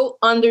grow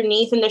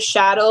underneath in the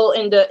shadow,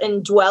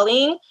 in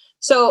dwelling,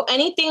 So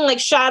anything like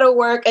shadow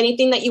work,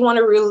 anything that you want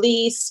to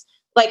release,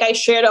 like I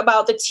shared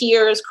about the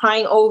tears,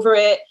 crying over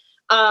it,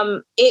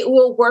 it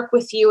will work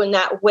with you in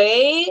that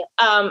way.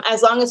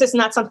 As long as it's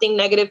not something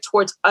negative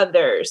towards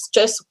others,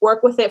 just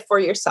work with it for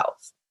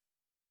yourself.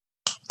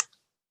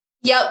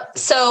 Yep.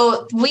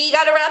 So we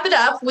got to wrap it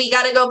up. We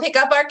got to go pick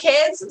up our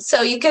kids.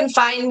 So you can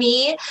find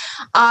me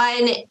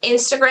on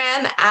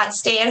Instagram at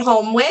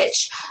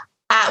stayathomewitch,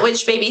 at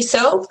Witch Baby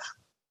Soap,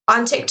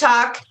 on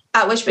TikTok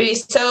at Witch Baby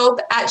Soap,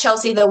 at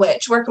Chelsea the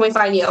Witch. Where can we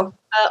find you?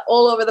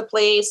 All over the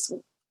place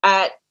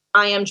at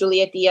I am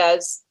Juliet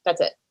Diaz.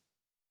 That's it.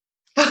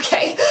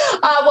 Okay.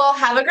 Well,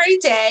 have a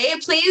great day.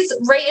 Please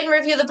rate and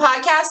review the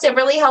podcast. It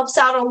really helps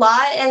out a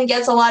lot and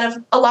gets a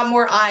lot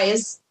more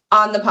eyes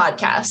on the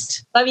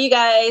podcast. Love you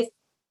guys.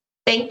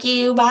 Thank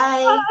you.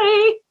 Bye.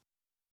 Bye.